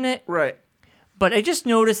affectionate. Right. But I just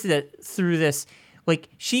noticed that through this, like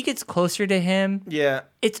she gets closer to him. Yeah.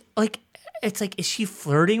 It's like, is she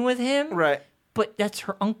flirting with him? Right. But that's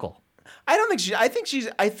her uncle. I don't think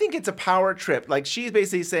I think it's a power trip. Like she's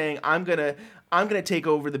basically saying, I'm gonna take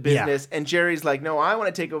over the business, and Jerry's like, no, I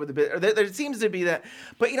want to take over the business. There seems to be that,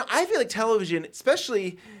 but I feel like television,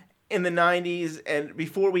 especially in the 90s and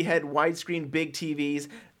before we had widescreen big TVs,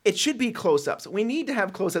 it should be close-ups. We need to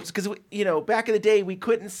have close-ups because back in the day we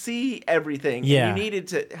couldn't see everything. Yeah, and you needed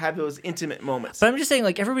to have those intimate moments. But I'm just saying,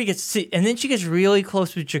 like everybody gets to see, and then she gets really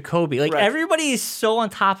close with Jacoby. Like everybody is so on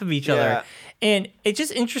top of each other. And it's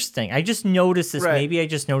just interesting. I just noticed this. Maybe I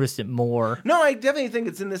just noticed it more. No, I definitely think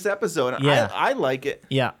it's in this episode. Yeah. I like it.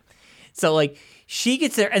 Yeah. So, like, she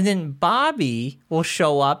gets there, and then Bobby will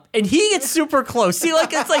show up, and he gets super close. See,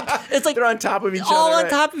 like, it's like they're on top of each other. All on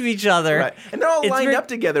top of each other. Right. And they're all lined up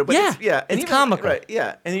together. But it's comical. Right,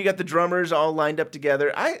 yeah. And you got the drummers all lined up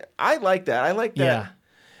together. I like that. I like that. Yeah.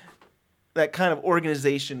 that kind of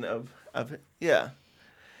organization of yeah.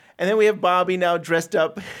 And then we have Bobby now dressed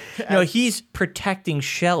up. No, he's protecting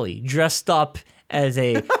Shelley, dressed up as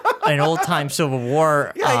an old-time Civil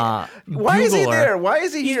War Why is he there? Why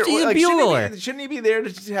is he here? He's a bugler. Shouldn't he be there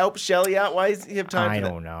to help Shelley out? Why does he have time for that? I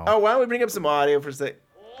don't know. Oh, why don't we bring up some audio for a sec?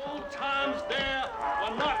 Old times there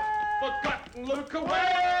are not forgotten. Look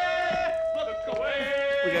away, look away.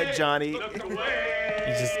 We got Johnny. Look away.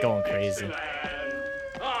 He's just going crazy.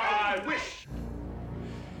 I wish.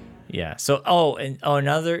 Yeah. So,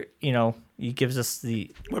 another, he gives us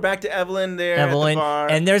the... We're back to Evelyn there at the bar.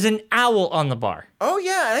 And there's an owl on the bar. Oh,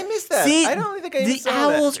 yeah, I missed that. See, I don't think I even saw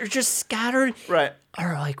the owls are just scattered. Right.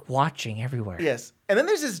 Are, like, watching everywhere. Yes. And then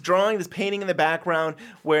there's this drawing, this painting in the background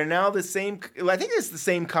where now I think it's the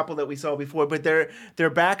same couple that we saw before, but their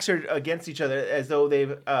backs are against each other as though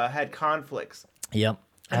they've had conflicts. Yep.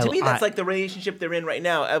 And to me, that's like the relationship they're in right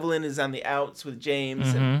now. Evelyn is on the outs with James.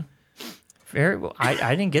 Mm-hmm. And very well.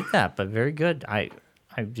 I didn't get that, but very good. I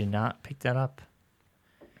did not pick that up.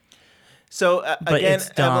 So, again, it's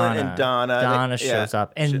Donna. Evelyn and Donna. Donna shows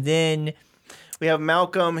up. And then... we have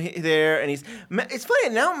Malcolm there, and it's funny,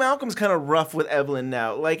 now Malcolm's kind of rough with Evelyn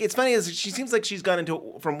now. Like, it's funny, as she seems like she's gone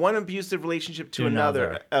from one abusive relationship to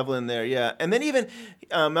another. Evelyn there, yeah. And then even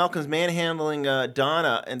Malcolm's manhandling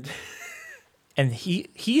Donna, and... and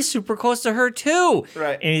he's super close to her, too.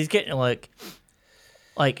 Right. And he's getting, like,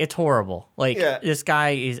 it's horrible. Like, this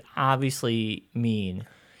guy is obviously mean.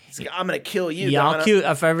 He's like, I'm going to kill you, Yeah, Donna. I'll kill you.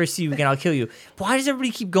 If I ever see you again, I'll kill you. Why does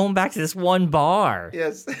everybody keep going back to this one bar?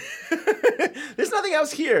 Yes. There's nothing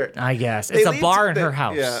else here. I guess. It's a bar in her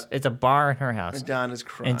house. Yeah. It's a bar in her house. And Donna's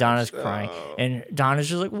crying. Oh. And Donna's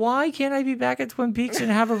just like, why can't I be back at Twin Peaks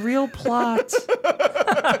and have a real plot?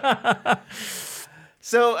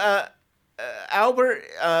 So Albert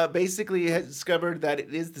basically has discovered that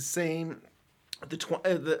it is the same.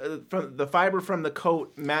 The fiber from the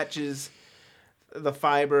coat matches the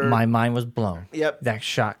fiber. My mind was blown. Yep. That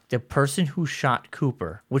shot. The person who shot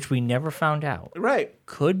Cooper, which we never found out. Right.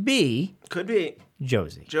 Could be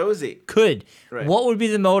Josie. Could. Right. What would be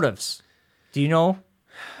the motives? Do you know?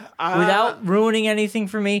 Without ruining anything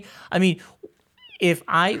for me. I mean, if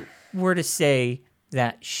I were to say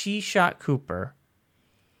that she shot Cooper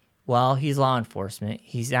while he's law enforcement,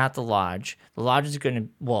 he's at the lodge. The lodge is going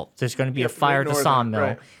to, there's going to be a fire at the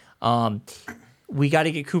sawmill. Right. We got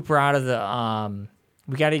to get Cooper out of the,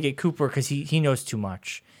 we got to get Cooper because he knows too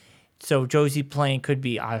much. So Josie plan could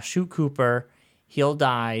be, I'll shoot Cooper, he'll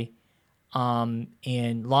die,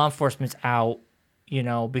 and law enforcement's out,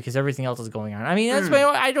 because everything else is going on. I mean, that's why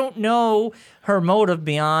I don't know her motive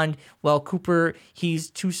beyond, Cooper, he's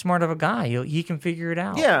too smart of a guy. He can figure it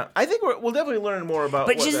out. Yeah, I think we'll definitely learn more about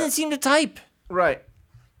But she doesn't seem to type. Right.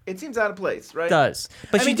 It seems out of place, right? It does.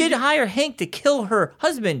 But she did hire Hank to kill her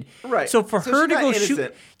husband. Right. So for her to go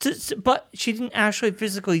innocent. shoot... but she didn't actually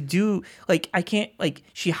physically do...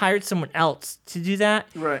 she hired someone else to do that.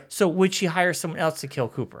 Right. So would she hire someone else to kill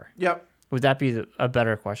Cooper? Yep. Would that be a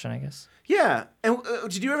better question, I guess? Yeah. And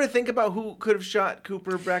did you ever think about who could have shot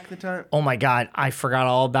Cooper back in the time? Oh my God, I forgot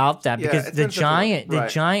all about that because the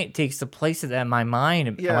giant takes the place of that in my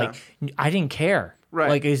mind. Yeah. I didn't care.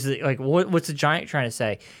 Right. What's the giant trying to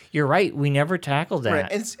say? You're right. We never tackled that. Right.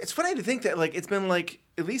 And it's funny to think that it's been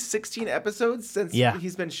at least 16 episodes since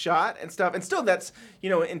he's been shot and stuff. And still that's,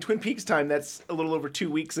 in Twin Peaks time, that's a little over 2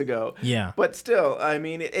 weeks ago. Yeah. But still, I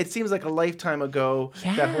mean, it seems like a lifetime ago,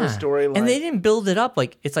 that whole storyline. And they didn't build it up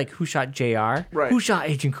it's like who shot JR? Right. Who shot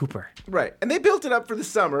Agent Cooper? Right. And they built it up for the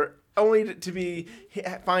summer only to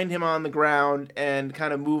find him on the ground and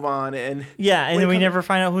kind of move on. And then we never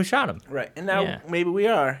find out who shot him. Right. And now maybe we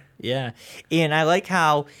are. Yeah. And I like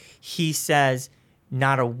how he says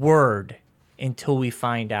not a word until we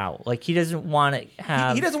find out. He doesn't want to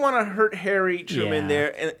have... He doesn't want to hurt Harry Truman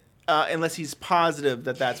there unless he's positive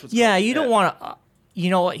that that's what's going on. Yeah, you don't want to... You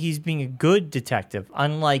know what? He's being a good detective,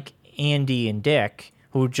 unlike Andy and Dick,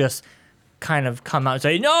 who just kind of come out and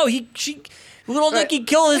say, no, Little Nicky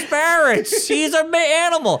killed his parents. He's an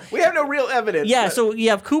animal. We have no real evidence. Yeah, so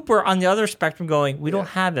you have Cooper on the other spectrum going, we don't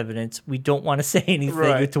have evidence. We don't want to say anything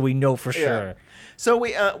until we know for sure. So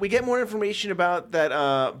we get more information about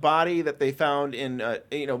that body that they found in,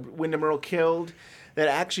 Wyndham Earl killed, that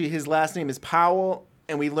actually his last name is Powell,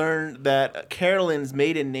 and we learned that Carolyn's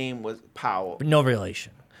maiden name was Powell. But no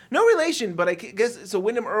relation. No relation, but I guess, so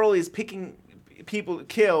Wyndham Earl is picking people to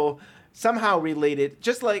kill, somehow related,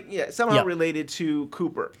 related to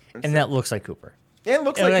Cooper. And that looks like Cooper. Yeah, it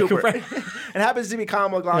looks like Cooper. It happens to be Kyle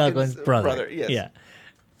MacLachlan's brother. Yes. Yeah.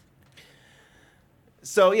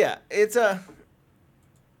 So, it's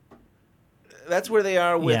that's where they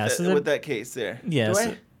are with that case there. Yeah.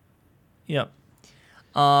 Yep.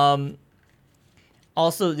 Also,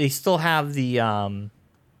 they still have the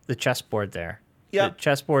chessboard there. Yeah. The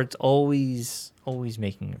chessboard's always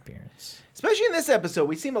making an appearance. Especially in this episode.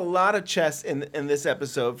 We see a lot of chess in this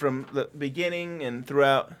episode from the beginning and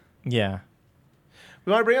throughout. Yeah.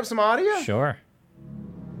 We want to bring up some audio? Sure.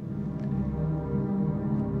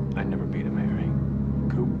 I'd never beat him, Harry.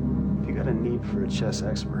 Coop, if you got a need for a chess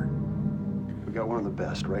expert, we got one of the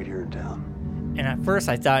best right here in town. And at first,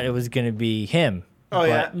 I thought it was going to be him. Oh,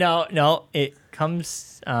 yeah? No. It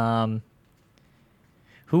comes... who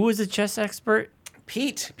was the chess expert?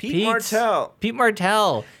 Pete Martell. Pete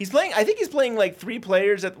Martell. I think he's playing like 3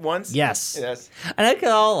 players at once. Yes. And I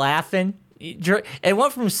got all laughing. It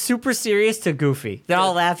went from super serious to goofy. They're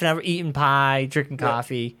all laughing, eating pie, drinking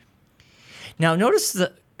coffee. Now, notice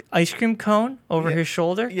the ice cream cone over his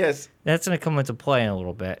shoulder? Yes. That's going to come into play in a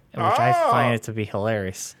little bit, which I find it to be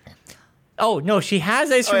hilarious. Oh, no, she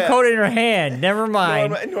has ice cream cone in her hand. Never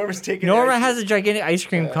mind. Norma's taking Norma has a gigantic ice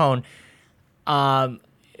cream cone,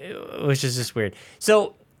 which is just weird.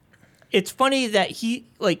 So it's funny that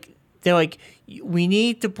they're like, we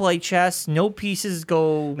need to play chess. No pieces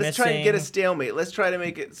go missing. Let's try and get a stalemate. Let's try to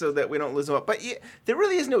make it so that we don't lose them up. But there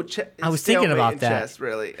really is no I was thinking about that. Chess,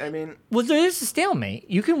 really. I mean, well, there is a stalemate.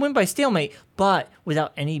 You can win by stalemate, but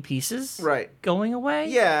without any pieces going away.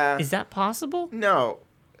 Yeah. Is that possible? No.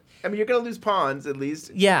 I mean, you're going to lose pawns at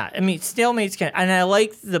least. Yeah. I mean, stalemates can. And I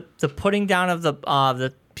like the putting down of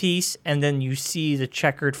the piece, and then you see the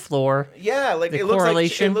checkered floor. Yeah, like it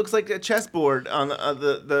looks like a chessboard on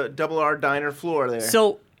the Double R Diner floor there.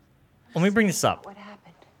 So, let me bring this up. What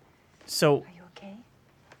happened? So, are you okay?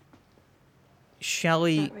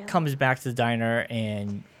 Shelley comes back to the diner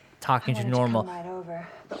and talking to Norma. Right over,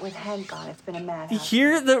 but with Hank gone, it's been a mad. You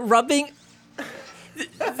hear the rubbing?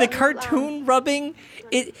 The cartoon rubbing?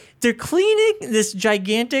 They're cleaning this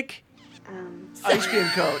gigantic ice cream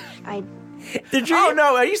cone. Oh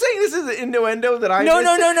no! Are you saying this is an innuendo that I? No.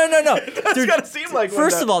 That's gotta seem like.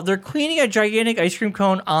 First of all, they're cleaning a gigantic ice cream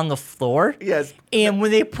cone on the floor. Yes. And when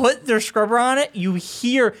they put their scrubber on it, you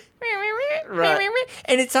hear. Right.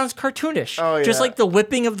 And it sounds cartoonish. Oh, yeah. Just like the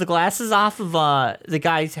whipping of the glasses off of the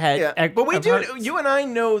guy's head. Yeah. But we do. You and I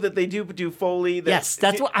know that they do Foley. Yes,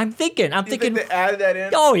 that's what I'm thinking. I'm thinking they added that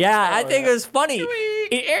in. Oh yeah, I think it was funny.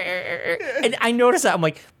 And I noticed that. I'm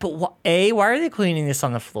like, but why are they cleaning this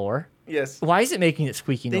on the floor? Yes. Why is it making it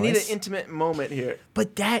squeaky noise? They need an intimate moment here.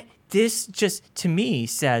 But this just to me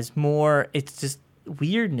says more. It's just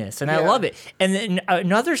weirdness, and I love it. And then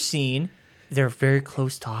another scene. They're very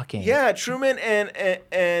close talking. Yeah, Truman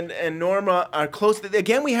and Norma are close.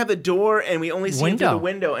 Again, we have the door, and we only see them through the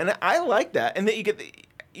window, and I like that. And then you get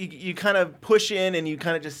you kind of push in, and you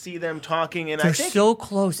kind of just see them talking. And they're I think, so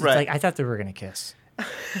close. It's like I thought they were gonna kiss.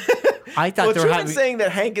 I thought they were Truman's saying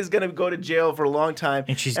that Hank is gonna go to jail for a long time,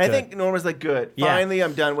 and she's. And I think Norma's like, good. Yeah. Finally,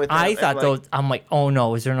 I'm done with him. I thought though, I'm like, oh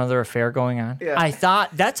no, is there another affair going on? Yeah. I thought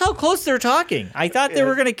that's how close they're talking. I thought they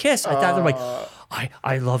were gonna kiss. I thought they're like.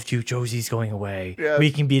 I loved you. Josie's going away. Yes.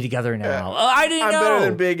 We can be together now. I didn't know. I'm better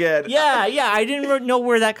than Big Ed. Yeah. I didn't know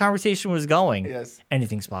where that conversation was going. Yes.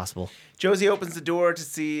 Anything's possible. Josie opens the door to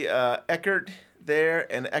see Eckert there,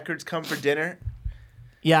 and Eckert's come for dinner.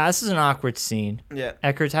 Yeah, this is an awkward scene. Yeah.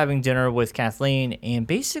 Eckert's having dinner with Kathleen and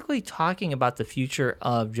basically talking about the future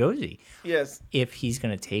of Josie. Yes. If he's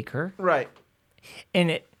going to take her. Right.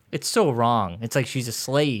 And it's so wrong. It's like she's a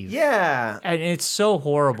slave. Yeah. And it's so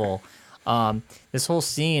horrible. This whole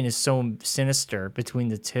scene is so sinister between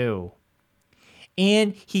the two.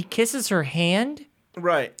 And he kisses her hand.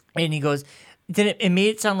 Right. And he goes, then it made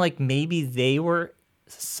it sound like maybe they were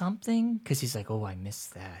something. Because he's like, oh, I miss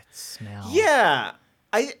that smell. Yeah.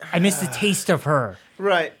 I miss the taste of her.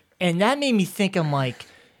 Right. And that made me think, I'm like,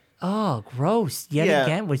 oh, gross. Yet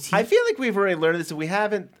again, was he? I feel like we've already learned this. And we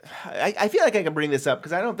haven't. I feel like I can bring this up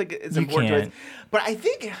because I don't think it's important to us. But I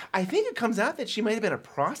think it comes out that she might have been a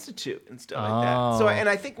prostitute and stuff like that. So and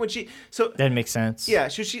I think when that makes sense. Yeah, I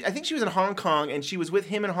think she was in Hong Kong and she was with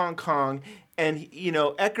him in Hong Kong, and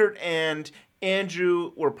Eckert and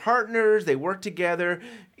Andrew were partners. They worked together.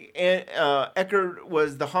 And Eckert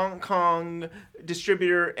was the Hong Kong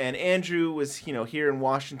distributor, and Andrew was here in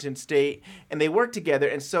Washington State, and they worked together.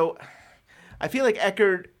 And so I feel like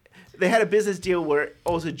Eckert, they had a business deal where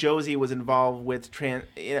also Josie was involved with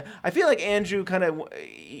I feel like Andrew kind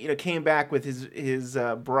of came back with his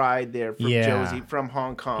bride there from Josie from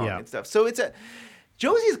Hong Kong and stuff. So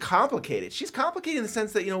Josie is complicated. She's complicated in the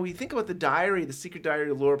sense that we think about the secret diary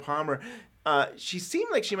of Laura Palmer. she seemed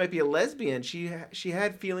like she might be a lesbian. She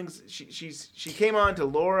had feelings. She came on to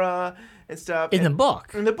Laura and stuff. In the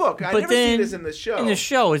book. In the book. I But never then see this in the show. In the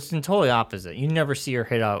show, it's totally opposite. You never see her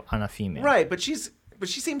hit out on a female. Right, but she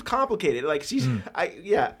seems complicated. Like she's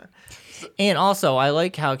yeah. And also, I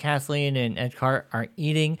like how Kathleen and Eckhart are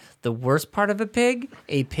eating the worst part of a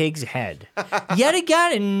pig's head. Yet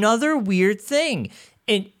again, another weird thing.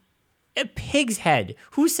 A pig's head.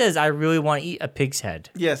 Who says I really want to eat a pig's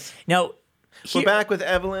head? Yes. Now, we're back with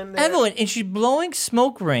Evelyn. Evelyn, and she's blowing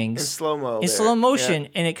smoke rings in slow-mo. In slow motion,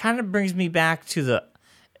 and it kind of brings me back to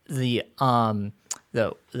the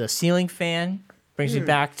ceiling fan. Brings me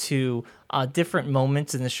back to different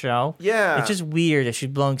moments in the show. Yeah. It's just weird that she's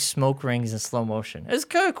blowing smoke rings in slow motion. It's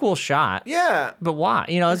kind of a cool shot. Yeah. But why?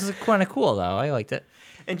 It's kind of cool, though. I liked it.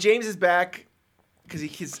 And James is back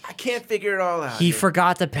because I can't figure it all out. He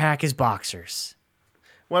forgot to pack his boxers.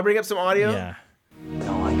 Want to bring up some audio? Yeah.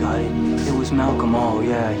 No, I got it. It was Malcolm. Oh,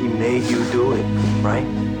 yeah, he made you do it, right?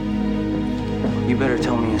 You better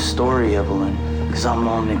tell me a story, Evelyn, because I'm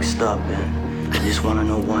all mixed up, and I just want to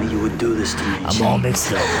know why you would do this to me. I'm all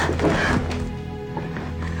mixed up.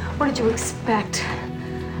 What did you expect?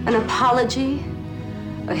 An apology?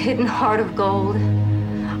 A hidden heart of gold?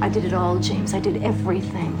 I did it all, James. I did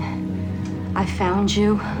everything. I found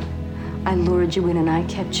you, I lured you in, and I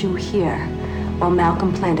kept you here while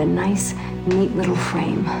Malcolm planned a nice, neat little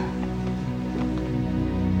frame.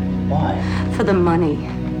 Why? For the money.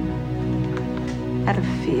 Out of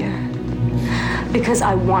fear. Because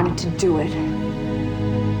I wanted to do it.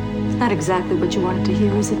 It's not exactly what you wanted to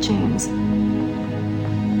hear, is it, James?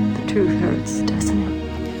 The truth hurts, doesn't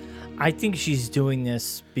it? I think she's doing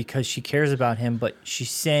this because she cares about him, but she's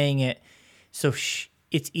saying it so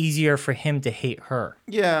it's easier for him to hate her.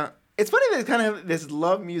 Yeah. It's funny that there's kind of this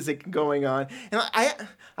love music going on. And I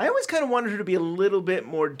always kind of wanted her to be a little bit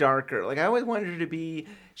more darker. Like, I always wanted her to be...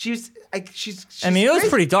 She's I mean, it was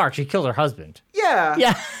pretty dark. She killed her husband. Yeah.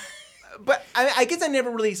 Yeah. But I guess I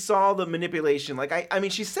never really saw the manipulation. Like, I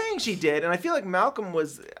mean, she's saying she did, and I feel like Malcolm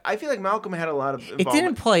had a lot of involvement. It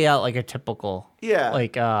didn't play out like a typical... Yeah.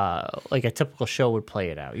 Like a typical show would play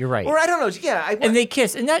it out. You're right. Or I don't know. Yeah. And they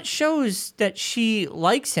kiss, and that shows that she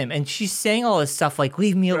likes him, and she's saying all this stuff like,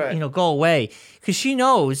 leave me, go away. Because she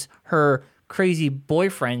knows her crazy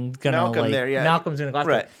boyfriend Malcolm's gonna go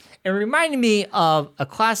after her. It reminded me of a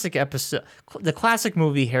classic episode, the classic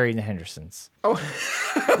movie Harry and the Hendersons. Oh,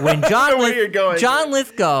 when John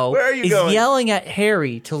Lithgow is yelling at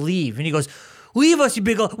Harry to leave, and he goes, "Leave us, you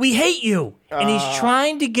big old, we hate you!" And he's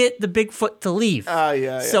trying to get the Bigfoot to leave.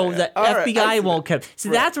 So the FBI won't come.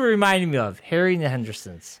 So that's what it reminded me of Harry and the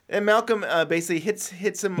Hendersons. And Malcolm basically hits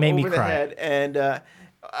him over the head, and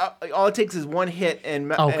all it takes is one hit,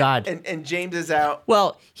 and and James is out.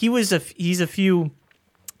 Well, he's a few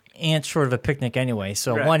ants short of a picnic anyway,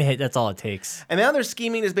 so one hit, that's all it takes. And now they're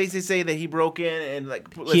scheming to basically say that he broke in and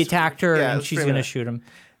he attacked her and she's going to shoot him.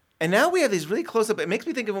 And now we have these really close up. It makes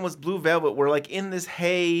me think of almost Blue Velvet. We're like in this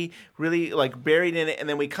hay, really like buried in it, and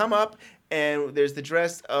then we come up and there's the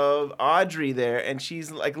dress of Audrey there, and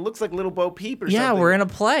she's like looks like Little Bo Peep or something. Yeah, we're in a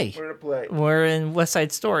play. We're in West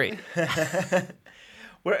Side Story.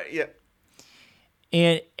 Yeah.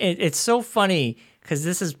 And it's so funny. Because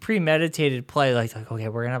this is premeditated play, like okay,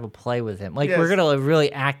 we're gonna have a play with him, we're gonna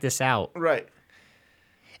really act this out, right?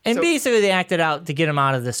 And basically, they acted out to get him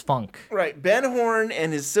out of this funk, right? Ben Horne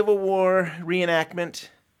and his Civil War reenactment.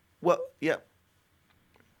 Well, yeah,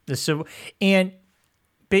 the Civil, and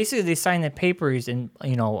basically they signed the papers, and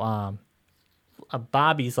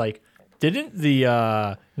Bobby's like, didn't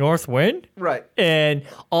the North win? Right. And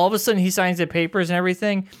all of a sudden, he signs the papers and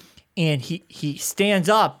everything, and he stands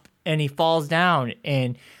up. And he falls down,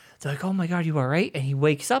 and they're like, "Oh my God, you all right?" And he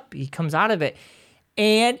wakes up. He comes out of it,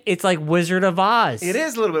 and it's like Wizard of Oz. It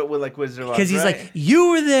is a little bit like Wizard of Oz because he's like,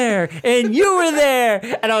 "You were there, and you were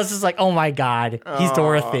there," and I was just like, "Oh my God, he's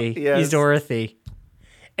Dorothy. Yes. He's Dorothy."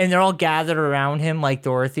 And they're all gathered around him like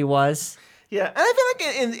Dorothy was. Yeah, and I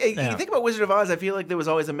feel like you think about Wizard of Oz, I feel like there was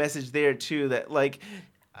always a message there too that like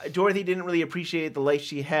Dorothy didn't really appreciate the life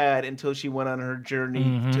she had until she went on her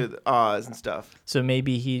journey to Oz and stuff. So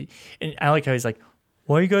maybe and I like how he's like,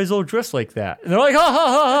 "Why are you guys all dressed like that?" And they're like, "Ha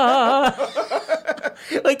ha ha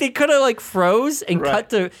ha!" Like they could have like froze and cut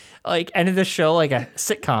to like end of the show like a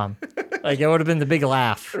sitcom. Like it would have been the big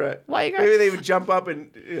laugh. Right? Why you guys? Maybe they would jump up and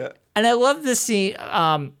yeah. And I love this scene.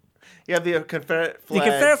 You have the Confederate flag. The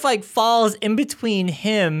Confederate flag falls in between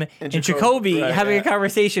him and Jacoby having a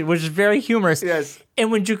conversation, which is very humorous. Yes.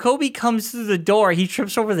 And when Jacoby comes through the door, he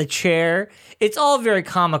trips over the chair. It's all very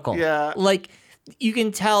comical. Yeah. Like you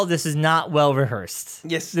can tell this is not well rehearsed.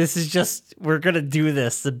 Yes. This is just, we're going to do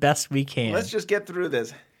this the best we can. Let's just get through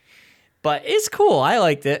this. But it's cool. I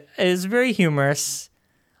liked it. It's very humorous.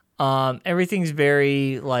 Everything's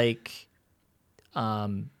very like,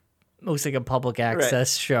 looks like a public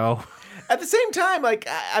access show. At the same time, like,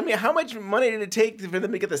 I mean, how much money did it take for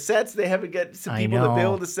them to get the sets? They have to get some people to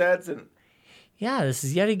build the sets, and yeah, this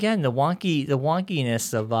is yet again the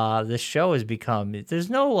wonkiness of this show has become. There's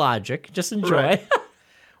no logic. Just enjoy. Right.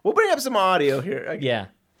 We'll bring up some audio here. Yeah.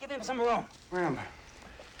 Give him some room. Where am I?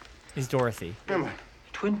 He's Dorothy. Where am I?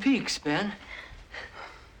 Twin Peaks, man.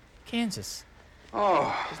 Kansas.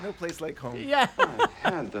 Oh. There's no place like home. Yeah. I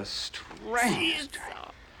had the strangest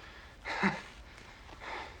dream.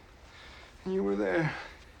 And you were there.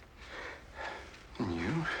 And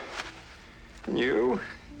you. And you.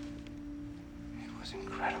 It was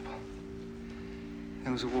incredible.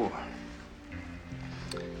 There was a war.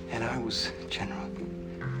 And I was General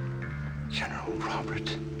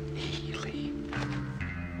Robert E. Lee.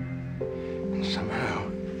 And somehow,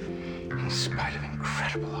 in spite of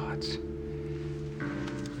incredible odds,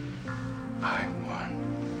 I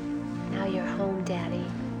won. Now you're home, Daddy.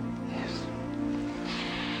 Yes.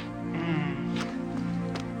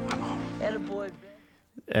 Attaboy.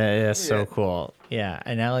 That's so cool. Yeah,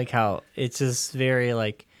 and I like how it's just very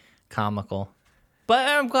like comical. But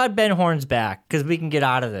I'm glad Ben Horn's back because we can get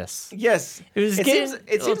out of this. Yes, it seems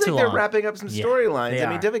like they're long. wrapping up some storylines. they I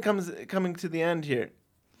mean, are. definitely coming to the end here.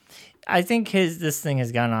 I think this thing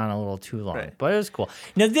has gone on a little too long, but it was cool.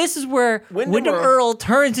 Now this is where Wyndham Earl Earl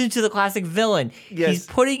turns into the classic villain. Yes.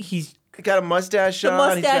 He's got a mustache the on.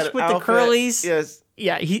 mustache he's got with an the outfit. curlies. Yes.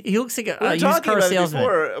 Yeah, he looks like We a were used talking car about it salesman.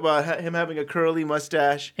 before about him having a curly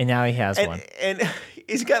mustache, And now he has one. and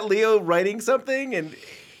he's got Leo writing something, and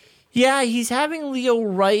Yeah, he's having Leo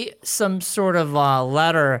write some sort of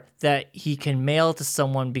letter that he can mail to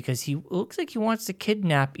someone because he looks like he wants to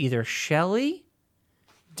kidnap either Shelley,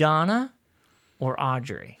 Donna, or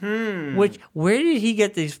Audrey. Which, where did he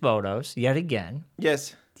get these photos? Yet again.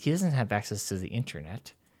 Yes. He doesn't have access to the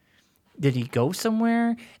internet. Did he go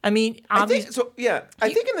somewhere? I mean, I think so. Yeah, I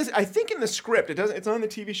think in the script it doesn't. It's on the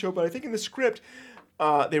TV show, but I think in the script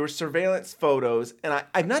they were surveillance photos, and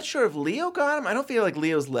I'm not sure if Leo got them. I don't feel like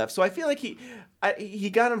Leo's left, so I feel like he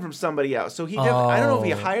got them from somebody else. So I don't know if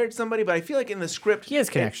he hired somebody, but I feel like in the script he has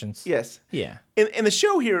connections. Yes. Yeah. In the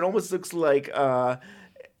show here, it almost looks like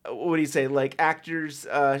what do you say? Like actors.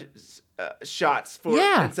 Shots for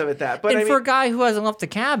and stuff like that. But for a guy who hasn't left the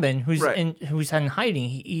cabin, who's in hiding,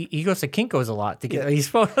 he goes to Kinko's a lot to get these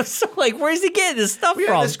photos. So, like, where's he getting this stuff in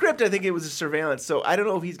from? the script, I think it was a surveillance, so I don't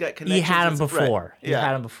know if he's got connections. He had him before. He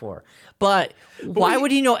had him before. But why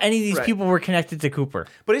would he know any of these people were connected to Cooper?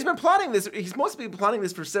 But he's been plotting this. He's supposed to be plotting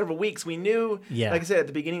this for several weeks. We knew, like I said, at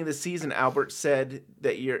the beginning of the season, Albert said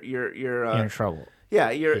that you're in trouble.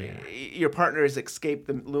 Yeah, your partner has escaped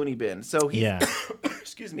the loony bin. So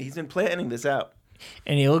excuse me, he's been planning this out.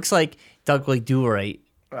 And he looks like Dudley Do-Right.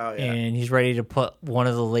 Oh, yeah. And he's ready to put one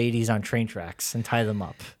of the ladies on train tracks and tie them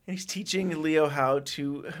up. And he's teaching Leo how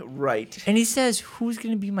to write. And he says, "Who's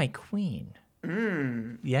going to be my queen?"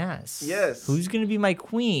 Yes. Who's going to be my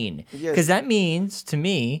queen? Because that means, to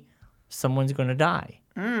me, someone's going to die.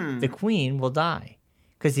 The queen will die.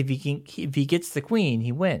 Because if he gets the queen,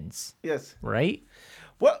 he wins. Yes. Right?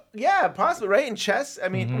 Well, yeah, possibly, right? In chess, I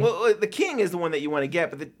mean, well, the king is the one that you want to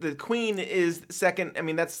get, but the queen is second. I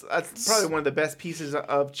mean, that's probably one of the best pieces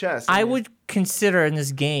of chess. I would consider in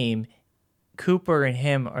this game, Cooper and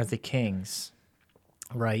him are the kings,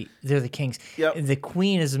 right? They're the kings. Yep. The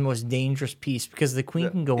queen is the most dangerous piece because the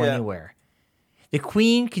queen can go anywhere. The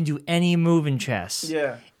queen can do any move in chess,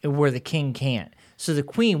 where the king can't. So the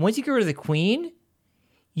queen, once you get rid of the queen,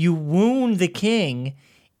 you wound the king.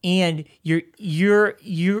 And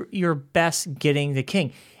you're best getting the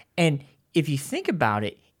king. And if you think about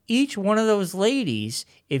it, each one of those ladies,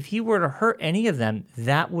 if he were to hurt any of them,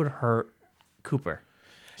 that would hurt Cooper.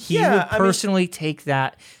 He would personally take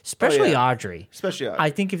that, especially Audrey. Especially Audrey. I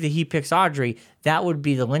think if he picks Audrey, that would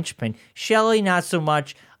be the linchpin. Shelley, not so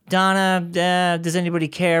much. Donna, does anybody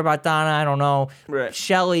care about Donna? I don't know. Right.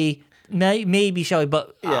 Shelley, maybe Shelley,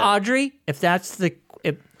 but Audrey, if that's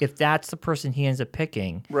the person he ends up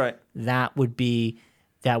picking, right, that would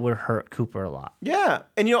hurt Cooper a lot. Yeah,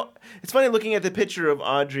 and it's funny looking at the picture of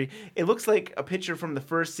Audrey. It looks like a picture from the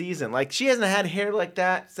first season. Like she hasn't had hair like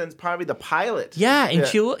that since probably the pilot. Yeah, and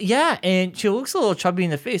she looks a little chubby in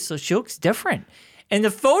the face, so she looks different. And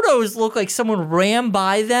the photos look like someone ran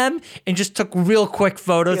by them and just took real quick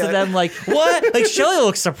photos of them. Like, what? Like Shelley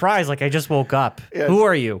looks surprised. Like, I just woke up. Yes. Who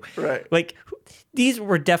are you? Right. Like, these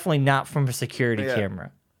were definitely not from a security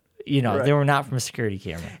camera. You know, Right. they were not from a security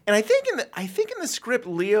camera. And I think in the script,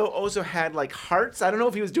 Leo also had like hearts. I don't know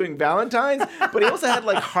if he was doing Valentine's, but he also had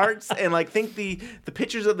like hearts, and like think the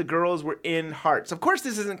pictures of the girls were in hearts. Of course,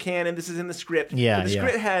 this isn't canon. This is in the script. Yeah, but the yeah.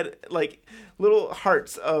 script had like little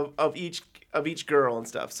hearts of each girl and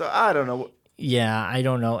stuff. So I don't know. Yeah, I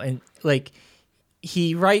don't know. And like,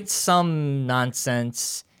 he writes some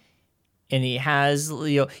nonsense, and he has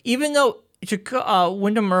Leo, even though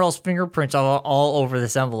Wyndham Earle's fingerprints are all over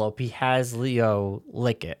this envelope, he has Leo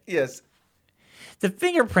lick it. Yes. The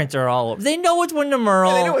fingerprints are all over. They know it's Wyndham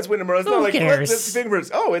Earle. And they know it's Wyndham Earle. It's Who not like cares? the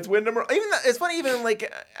fingerprints. Oh, it's Wyndham Earle. It's funny. Even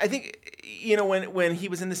like I think when he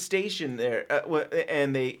was in the station there,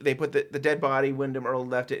 and they put the dead body, Wyndham Earle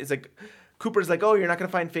left it. It's like Cooper's like, oh, you're not going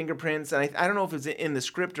to find fingerprints. And I don't know if it's in the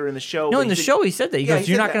script or in the show. No, but in the show he said that. He goes,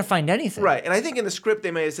 you're said not that. going to find anything. Right. And I think in the script they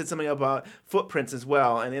may have said something about footprints as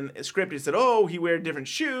well. And in the script he said, oh, he wear different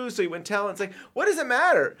shoes, so he wouldn't tell. It's like, what does it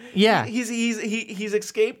matter? Yeah. He's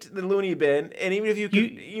escaped the loony bin, and even if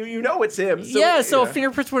you know it's him. So, So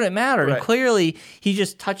fingerprints wouldn't matter. Right. And clearly he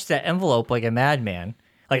just touched that envelope like a madman.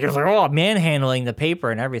 Like it was like, oh, manhandling the paper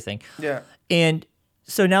and everything. Yeah. And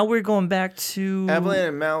so now we're going back to Evelyn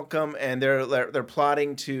and Malcolm, and they're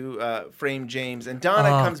plotting to frame James, and Donna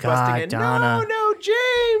comes busting in. Donna. No,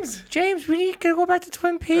 James! James, we need to go back to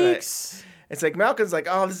Twin Peaks. Right. It's like Malcolm's like,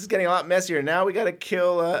 oh, this is getting a lot messier. Now we gotta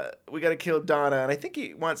kill Donna, and I think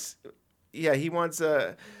he wants. Yeah, he wants.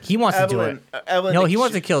 He wants Evelyn, to do it. Evelyn No, thinks he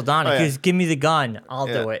wants she- to kill Donna. Oh, yeah. Because give me the gun, I'll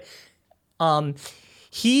do it.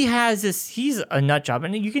 He has this. He's a nut job,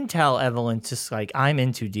 and you can tell Evelyn's just like, I'm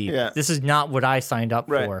in too deep. Yeah. This is not what I signed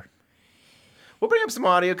up Right. for. We'll bring up some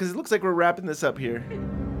audio because it looks like we're wrapping this up here.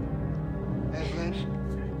 Evelyn,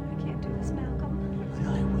 I can't do this, Malcolm.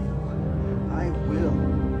 I will.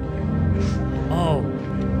 Oh.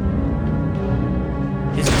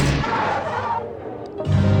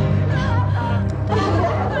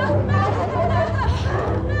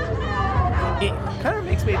 It kind of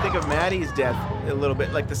makes me think of Maddie's death a little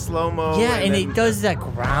bit, like the slow-mo. Yeah, and then- it does that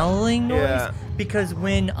growling noise Yeah. because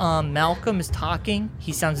when Malcolm is talking,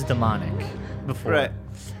 he sounds demonic before. Right.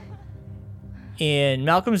 And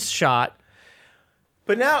Malcolm's shot.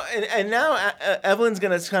 But now, and now Evelyn's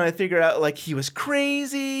gonna kind of figure out like he was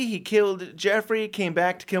crazy. He killed Jeffrey, came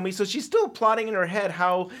back to kill me. So she's still plotting in her head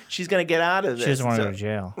how she's gonna get out of this. She doesn't want to So- go to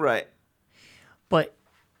jail. Right. But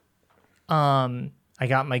I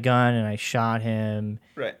got my gun and I shot him.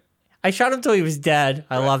 Right. I shot him till he was dead.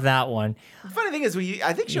 I love that one. The funny thing is,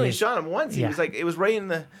 I think she only Yes. shot him once. He Yeah. was like, it was right in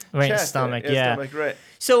the Right in the chest, stomach, yeah. Stomach, right.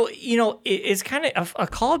 So, it's kind of a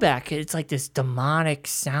callback. It's like this demonic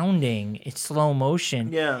sounding. It's slow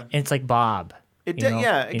motion. Yeah. And it's like Bob. It you did, know,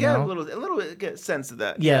 yeah. It you got know? a little get sense of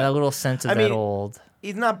that. Yeah, that little sense of I that mean, old.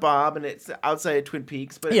 He's not Bob, and it's outside of Twin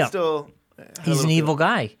Peaks, but Yeah. it's still. had a He's little an evil feel.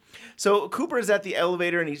 guy. So Cooper is at the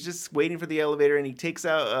elevator, and he's just waiting for the elevator, and he takes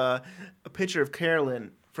out a picture of Carolyn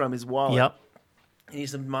from his wallet. Yep. And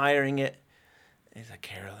he's admiring it. And he's like,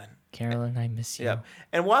 Carolyn, I miss you. Yep.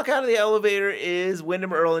 And walk out of the elevator is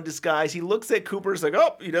Wyndham Earle in disguise. He looks at Cooper, he's like,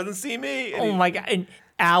 oh, he doesn't see me. And Oh he- my God. And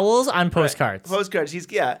owls on postcards. Postcards.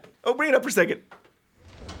 Oh, bring it up for a second.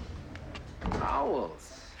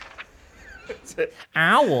 Owls.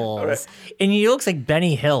 Owls. All right. And he looks like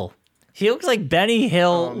Benny Hill. He looks like Benny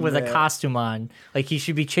Hill Oh, with a man. costume on. Like he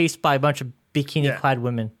should be chased by a bunch of bikini-clad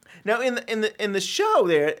women. Now in the show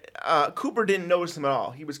there, Cooper didn't notice him at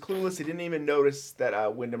all. He was clueless. He didn't even notice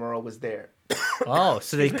that Wyndham Earle was there. Oh,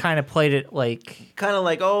 so they kind of played it like... Kind of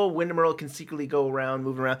like, oh, Wyndham Earle can secretly go around,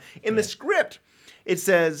 move around. In the script, it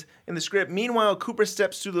says meanwhile, Cooper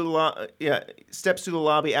steps through the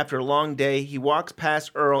lobby after a long day. He walks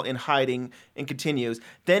past Earle in hiding and continues.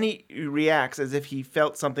 Then he reacts as if he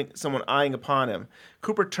felt someone eyeing upon him.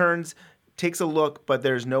 Cooper turns, takes a look, but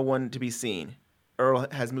there's no one to be seen. Earle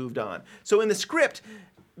has moved on. So in the script,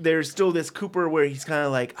 there's still this Cooper where he's kind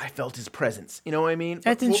of like, I felt his presence. You know what I mean?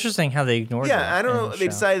 That's interesting how they ignored that. Yeah, I don't in know. the They show.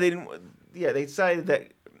 decided they didn't. Yeah, they decided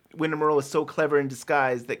that Wyndham Earle was so clever in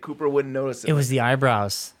disguise that Cooper wouldn't notice him. It was the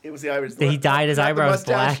eyebrows. It was the eyebrows. He dyed his Not the eyebrows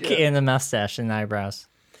mustache, black yeah. and the mustache and the eyebrows.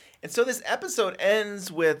 And so this episode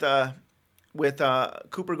ends with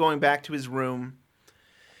Cooper going back to his room,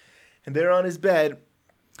 and there on his bed.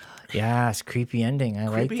 Yes, creepy ending. I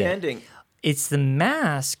like Creepy it. ending. It's the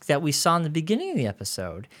mask that we saw in the beginning of the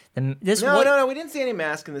episode. No, we didn't see any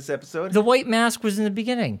mask in this episode. The white mask was in the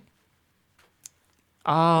beginning.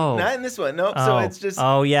 Oh. Not in this one. Nope. So it's just.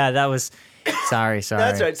 Oh, yeah, that was... Sorry.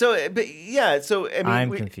 That's right. So, but yeah. So I mean,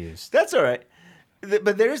 I'm confused. That's all right.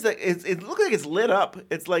 But there's it looks like it's lit up.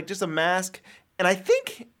 It's like just a mask, and I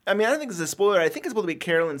think. I mean, I don't think it's a spoiler. I think it's supposed to be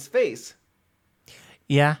Carolyn's face.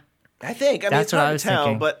 Yeah. I think. I mean, That's it's what hard I was to tell,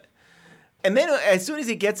 thinking. but And then as soon as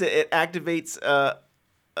he gets it, it activates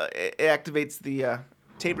the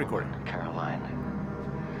tape recorder. Caroline.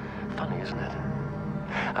 Funny, isn't it?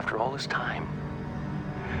 After all this time,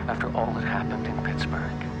 after all that happened in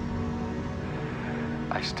Pittsburgh,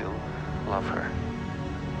 I still love her.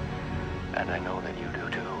 And I know that you do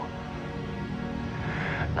too.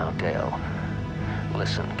 Now, Dale,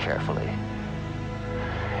 listen carefully.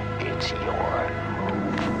 It's your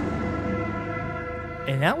move.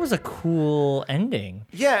 And that was a cool ending.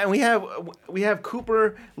 Yeah, and we have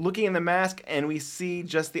Cooper looking in the mask, and we see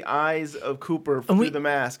just the eyes of Cooper through the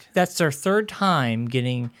mask. That's our third time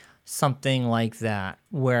getting something like that,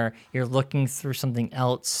 where you're looking through something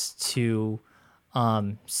else to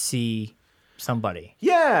see somebody.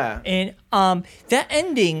 Yeah. And that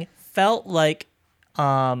ending felt like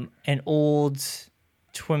an old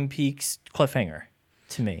Twin Peaks cliffhanger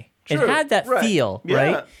to me. True. It had that feel, Yeah.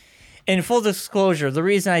 right? And full disclosure, the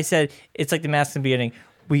reason I said it's like the mask in the beginning,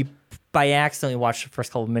 we by accidentally watched the first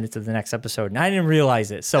couple of minutes of the next episode, and I didn't realize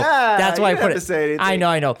it. So that's why I put it. I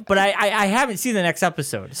know. But I haven't seen the next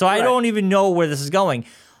episode, so I don't even know where this is going.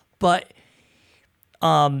 But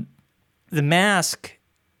the mask,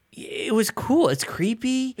 it was cool. It's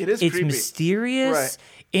creepy. It is It's creepy. mysterious.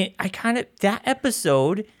 Right. And that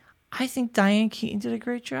episode, I think Diane Keaton did a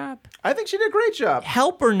great job. I think she did a great job.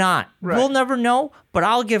 Help or not, we'll never know, but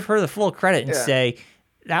I'll give her the full credit and say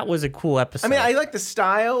that was a cool episode. I mean, I like the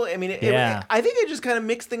style. I mean, Yeah. I think they just kind of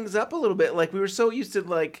mixed things up a little bit. Like, we were so used to,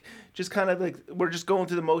 like, just kind of like, we're just going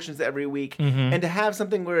through the motions every week. Mhm. And to have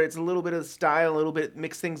something where it's a little bit of style, a little bit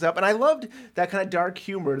mix things up. And I loved that kind of dark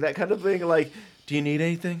humor, that kind of thing, like, do you need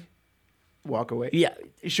anything? Walk away. Yeah.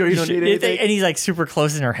 You sure you don't need anything? And he's like super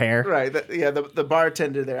close in her hair. Right. The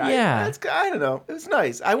bartender there. Yeah. I don't know. It was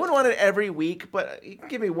nice. I wouldn't want it every week, but you can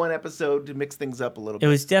give me one episode to mix things up a little bit. It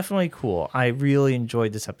was definitely cool. I really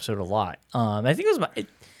enjoyed this episode a lot. I think it was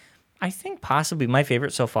I think possibly my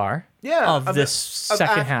favorite so far. Yeah, Of this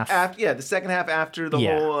second half. The second half after the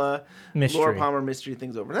whole Mystery. Laura Palmer mystery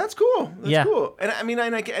thing's over. That's cool. That's cool. And I mean,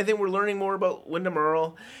 I think we're learning more about Wyndham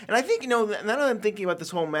Earl. And I think, now that I'm thinking about this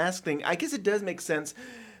whole mask thing, I guess it does make sense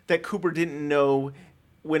that Cooper didn't know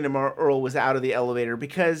Wyndham Earl was out of the elevator,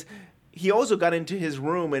 because he also got into his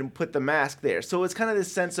room and put the mask there. So it's kind of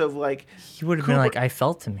this sense of like... He would have been like, I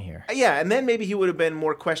felt him here. Yeah, and then maybe he would have been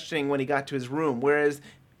more questioning when he got to his room. Whereas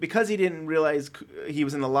because he didn't realize he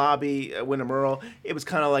was in the lobby, Wyndham Earl, it was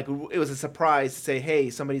kind of like, it was a surprise to say, hey,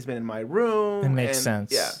 somebody's been in my room. It makes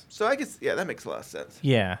sense. Yeah. So I guess, that makes a lot of sense.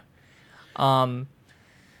 Yeah. So,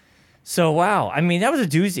 wow. I mean, that was a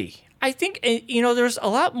doozy. I think, there's a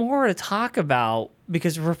lot more to talk about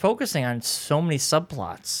because we're focusing on so many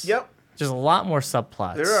subplots. Yep. There's a lot more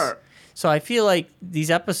subplots. There are. So I feel like these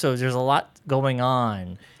episodes, there's a lot going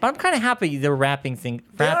on. But I'm kind of happy they're wrapping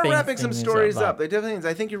some stories up. They definitely.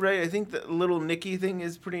 I think you're right. I think the little Nikki thing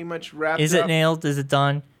is pretty much wrapped up. Is it nailed? Is it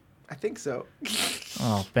done? I think so.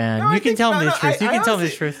 Oh, Ben. You can tell me the truth. You can tell me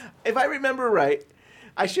the truth. If I remember right,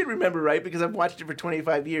 I should remember right because I've watched it for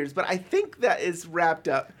 25 years, but I think that is wrapped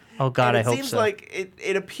up. Oh, God, I hope so. It seems like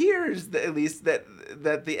it appears that, at least that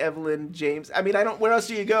the Evelyn James. I mean, I don't. Where else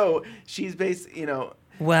do you go? She's based.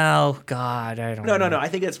 Well, God, I don't know. No. I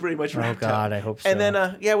think that's pretty much wrapped up. Oh, God, I hope so. And then,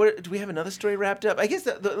 do we have another story wrapped up? I guess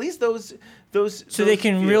at least those. So they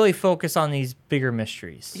can really focus on these bigger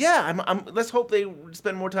mysteries. Yeah, let's hope they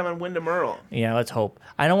spend more time on Wyndham Earl. Yeah, let's hope.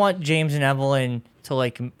 I don't want James and Evelyn to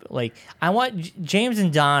like. I want James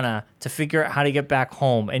and Donna to figure out how to get back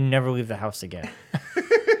home and never leave the house again.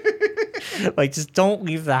 Just don't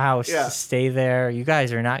leave the house. Yeah. Just stay there. You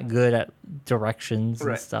guys are not good at directions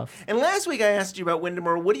and stuff. And last week I asked you about Wyndham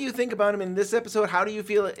Earl. What do you think about him in this episode? How do you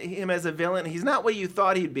feel him as a villain? He's not what you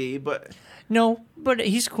thought he'd be, but... No, but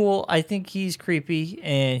he's cool. I think he's creepy,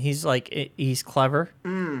 and he's he's clever.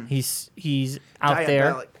 He's out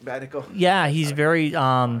there. Diabolical. Yeah, he's very... You're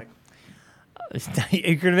going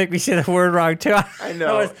to make me say the word wrong, too. I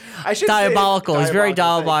know. I should diabolical. Say he's very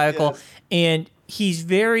diabolical. Yes. And he's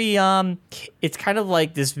very... it's kind of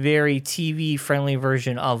like this very TV-friendly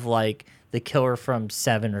version of, like, the killer from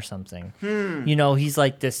Seven or something. He's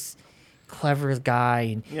like this clever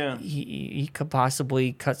guy, and he could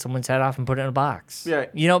possibly cut someone's head off and put it in a box. Yeah.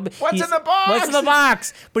 What's in the box? What's in the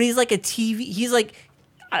box? But he's like a TV. He's like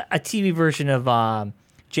a TV version of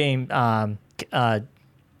James, that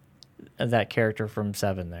character from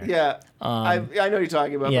Seven. There. Yeah. I know what you're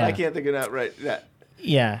talking about, yeah. but I can't think of that right. That.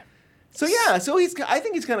 Yeah. So I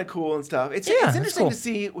think he's kind of cool and stuff. It's interesting to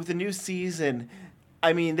see with the new season.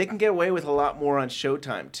 I mean, they can get away with a lot more on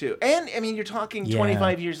Showtime, too. And, I mean, you're talking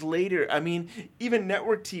 25 years later. I mean, even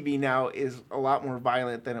network TV now is a lot more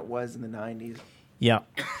violent than it was in the 90s. Yeah.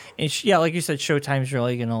 And yeah, like you said, Showtime's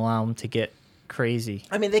really going to allow them to get crazy.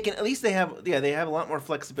 I mean, they can at least they have a lot more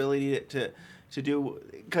flexibility to do,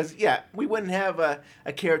 because we wouldn't have a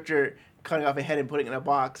character cutting off a head and putting it in a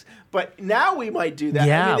box, but now we might do that.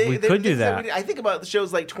 Yeah, I mean, we could do that. I think about the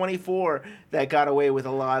shows like 24 that got away with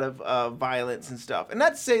a lot of violence and stuff, and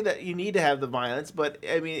not to say that you need to have the violence, but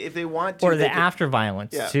I mean, if they want to, or the after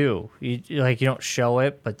violence too. You don't show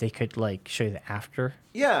it, but they could like show you the after.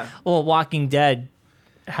 Yeah. Well, Walking Dead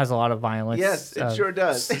has a lot of violence. Yes, it sure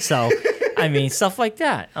does. So, I mean, stuff like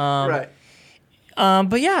that. Right.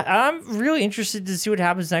 But yeah, I'm really interested to see what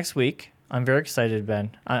happens next week. I'm very excited,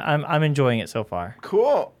 Ben. I'm enjoying it so far.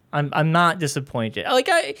 Cool. I'm not disappointed. Like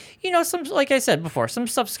I said before, some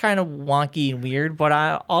stuff's kind of wonky and weird, but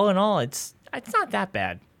all in all, it's not that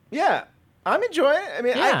bad. Yeah, I'm enjoying it. I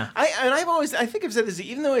mean, Yeah. I think I've said this,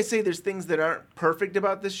 even though I say there's things that aren't perfect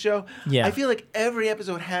about this show, Yeah. I feel like every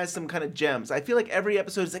episode has some kind of gems. I feel like every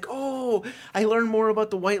episode is like, oh, I learned more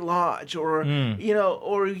about the White Lodge, or,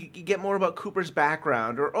 or you get more about Cooper's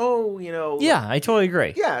background, or, Yeah, I totally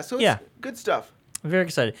agree. Yeah, so it's good stuff. I'm very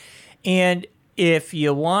excited. And if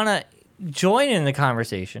you want to join in the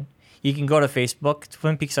conversation, you can go to Facebook,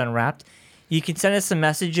 Twin Peaks Unwrapped. You can send us some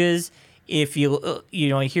messages. If you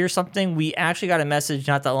hear something, we actually got a message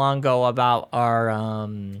not that long ago about our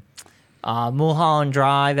Mulholland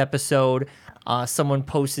Drive episode. Someone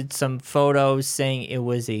posted some photos saying it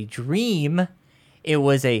was a dream. It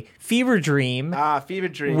was a fever dream. Fever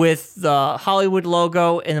dream. With the Hollywood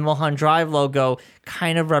logo and the Mulholland Drive logo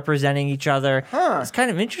kind of representing each other. Huh. It's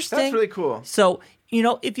kind of interesting. That's really cool. So,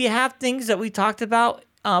 if you have things that we talked about,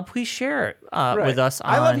 please share it with us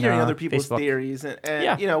on I love hearing other people's Facebook. theories, and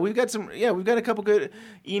we've got a couple good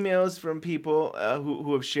emails from people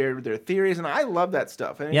who have shared their theories, and I love that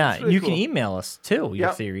stuff. And Yeah, it's really you cool. can email us too, your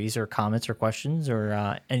Yep. theories or comments or questions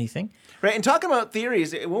or anything. Right, and talking about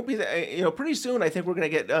theories, it won't be pretty soon. I think we're gonna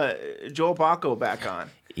get Joel Bacco back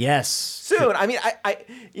on. Yes. Soon. I mean, I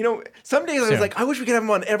some days I was Soon. like, I wish we could have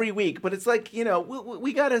him on every week, but it's like,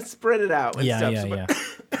 we got to spread it out and stuff.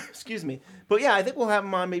 Excuse me. But yeah, I think we'll have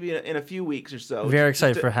him on maybe in a few weeks or so. Very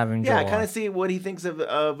excited for having Joel Yeah, kind on. of see what he thinks of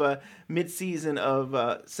mid-season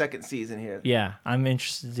of second season here. Yeah, I'm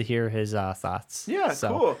interested to hear his thoughts. Yeah, So,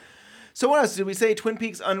 cool. So what else did we say?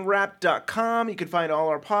 TwinPeaksUnwrapped.com. You can find all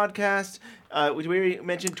our podcasts. We already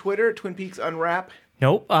mentioned Twitter, Twin Peaks Unwrap.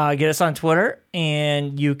 Nope. Get us on Twitter,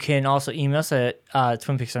 and you can also email us at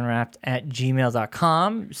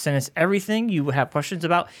twinpeaksunwrapped@gmail.com. Send us everything you have questions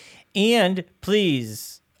about, and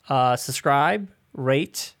please subscribe,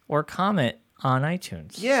 rate, or comment on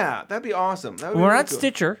iTunes. Yeah, that'd be awesome. That would be We're really on cool.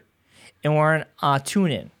 Stitcher, and we're on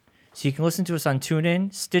TuneIn, so you can listen to us on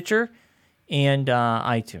TuneIn, Stitcher, and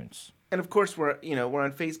iTunes. And of course, we're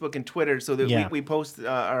on Facebook and Twitter, so that Yeah. we post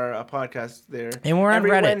our podcast there. And we're on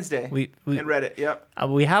every Reddit. Wednesday. We and Reddit. Yep.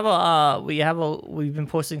 We've been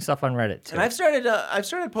posting stuff on Reddit too. And I've started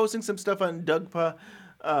posting some stuff on DugPa,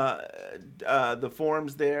 the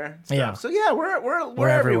forums there. Stuff. Yeah. So yeah, we're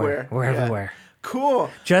everywhere. We're Yeah. everywhere. Cool.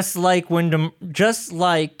 Just like Wyndham. Just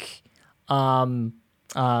like oh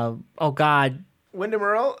God. Wyndham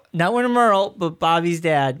Earl. Not Wyndham Earl, but Bobby's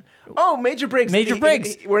dad. Oh, Major Briggs. Major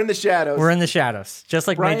Briggs. We're in the shadows. We're in the shadows, just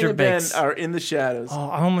like Brian Major and Ben Briggs. are in the shadows. Oh,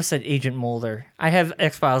 I almost said Agent Mulder. I have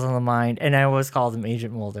X-Files on the mind, and I always called him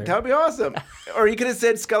Agent Mulder. That would be awesome. Or you could have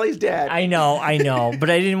said Scully's dad. I know, but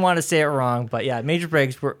I didn't want to say it wrong. But yeah, Major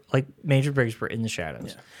Briggs were in the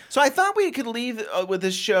shadows. Yeah. So I thought we could leave with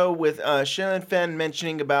this show with Sherilyn Fenn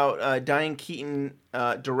mentioning about Diane Keaton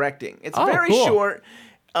directing. It's very cool. short.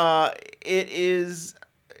 It is.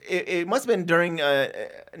 It must have been during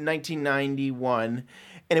 1991,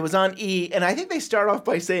 and it was on E! And I think they start off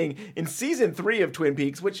by saying in season 3 of Twin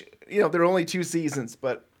Peaks, which there are only 2 seasons,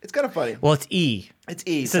 but it's kind of funny. Well, it's E! It's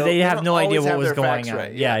E! So they have don't no idea always what have was their going facts on.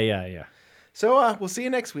 right. Yeah. So we'll see you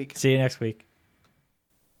next week. See you next week.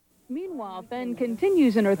 Meanwhile, Ben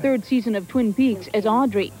continues in her 3rd season of Twin Peaks as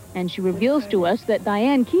Audrey, and she reveals to us that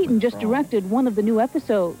Diane Keaton just directed one of the new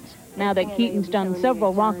episodes. Now that Keaton's done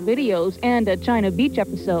several rock videos and a China Beach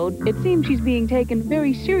episode, it seems she's being taken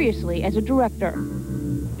very seriously as a director.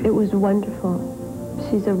 It was wonderful.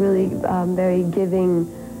 She's a really very giving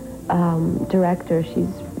director. She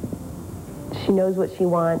knows what she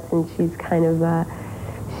wants, and she's kind of,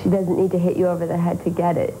 she doesn't need to hit you over the head to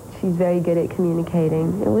get it. She's very good at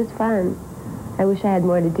communicating. It was fun. I wish I had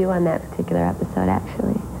more to do on that particular episode,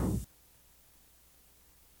 actually.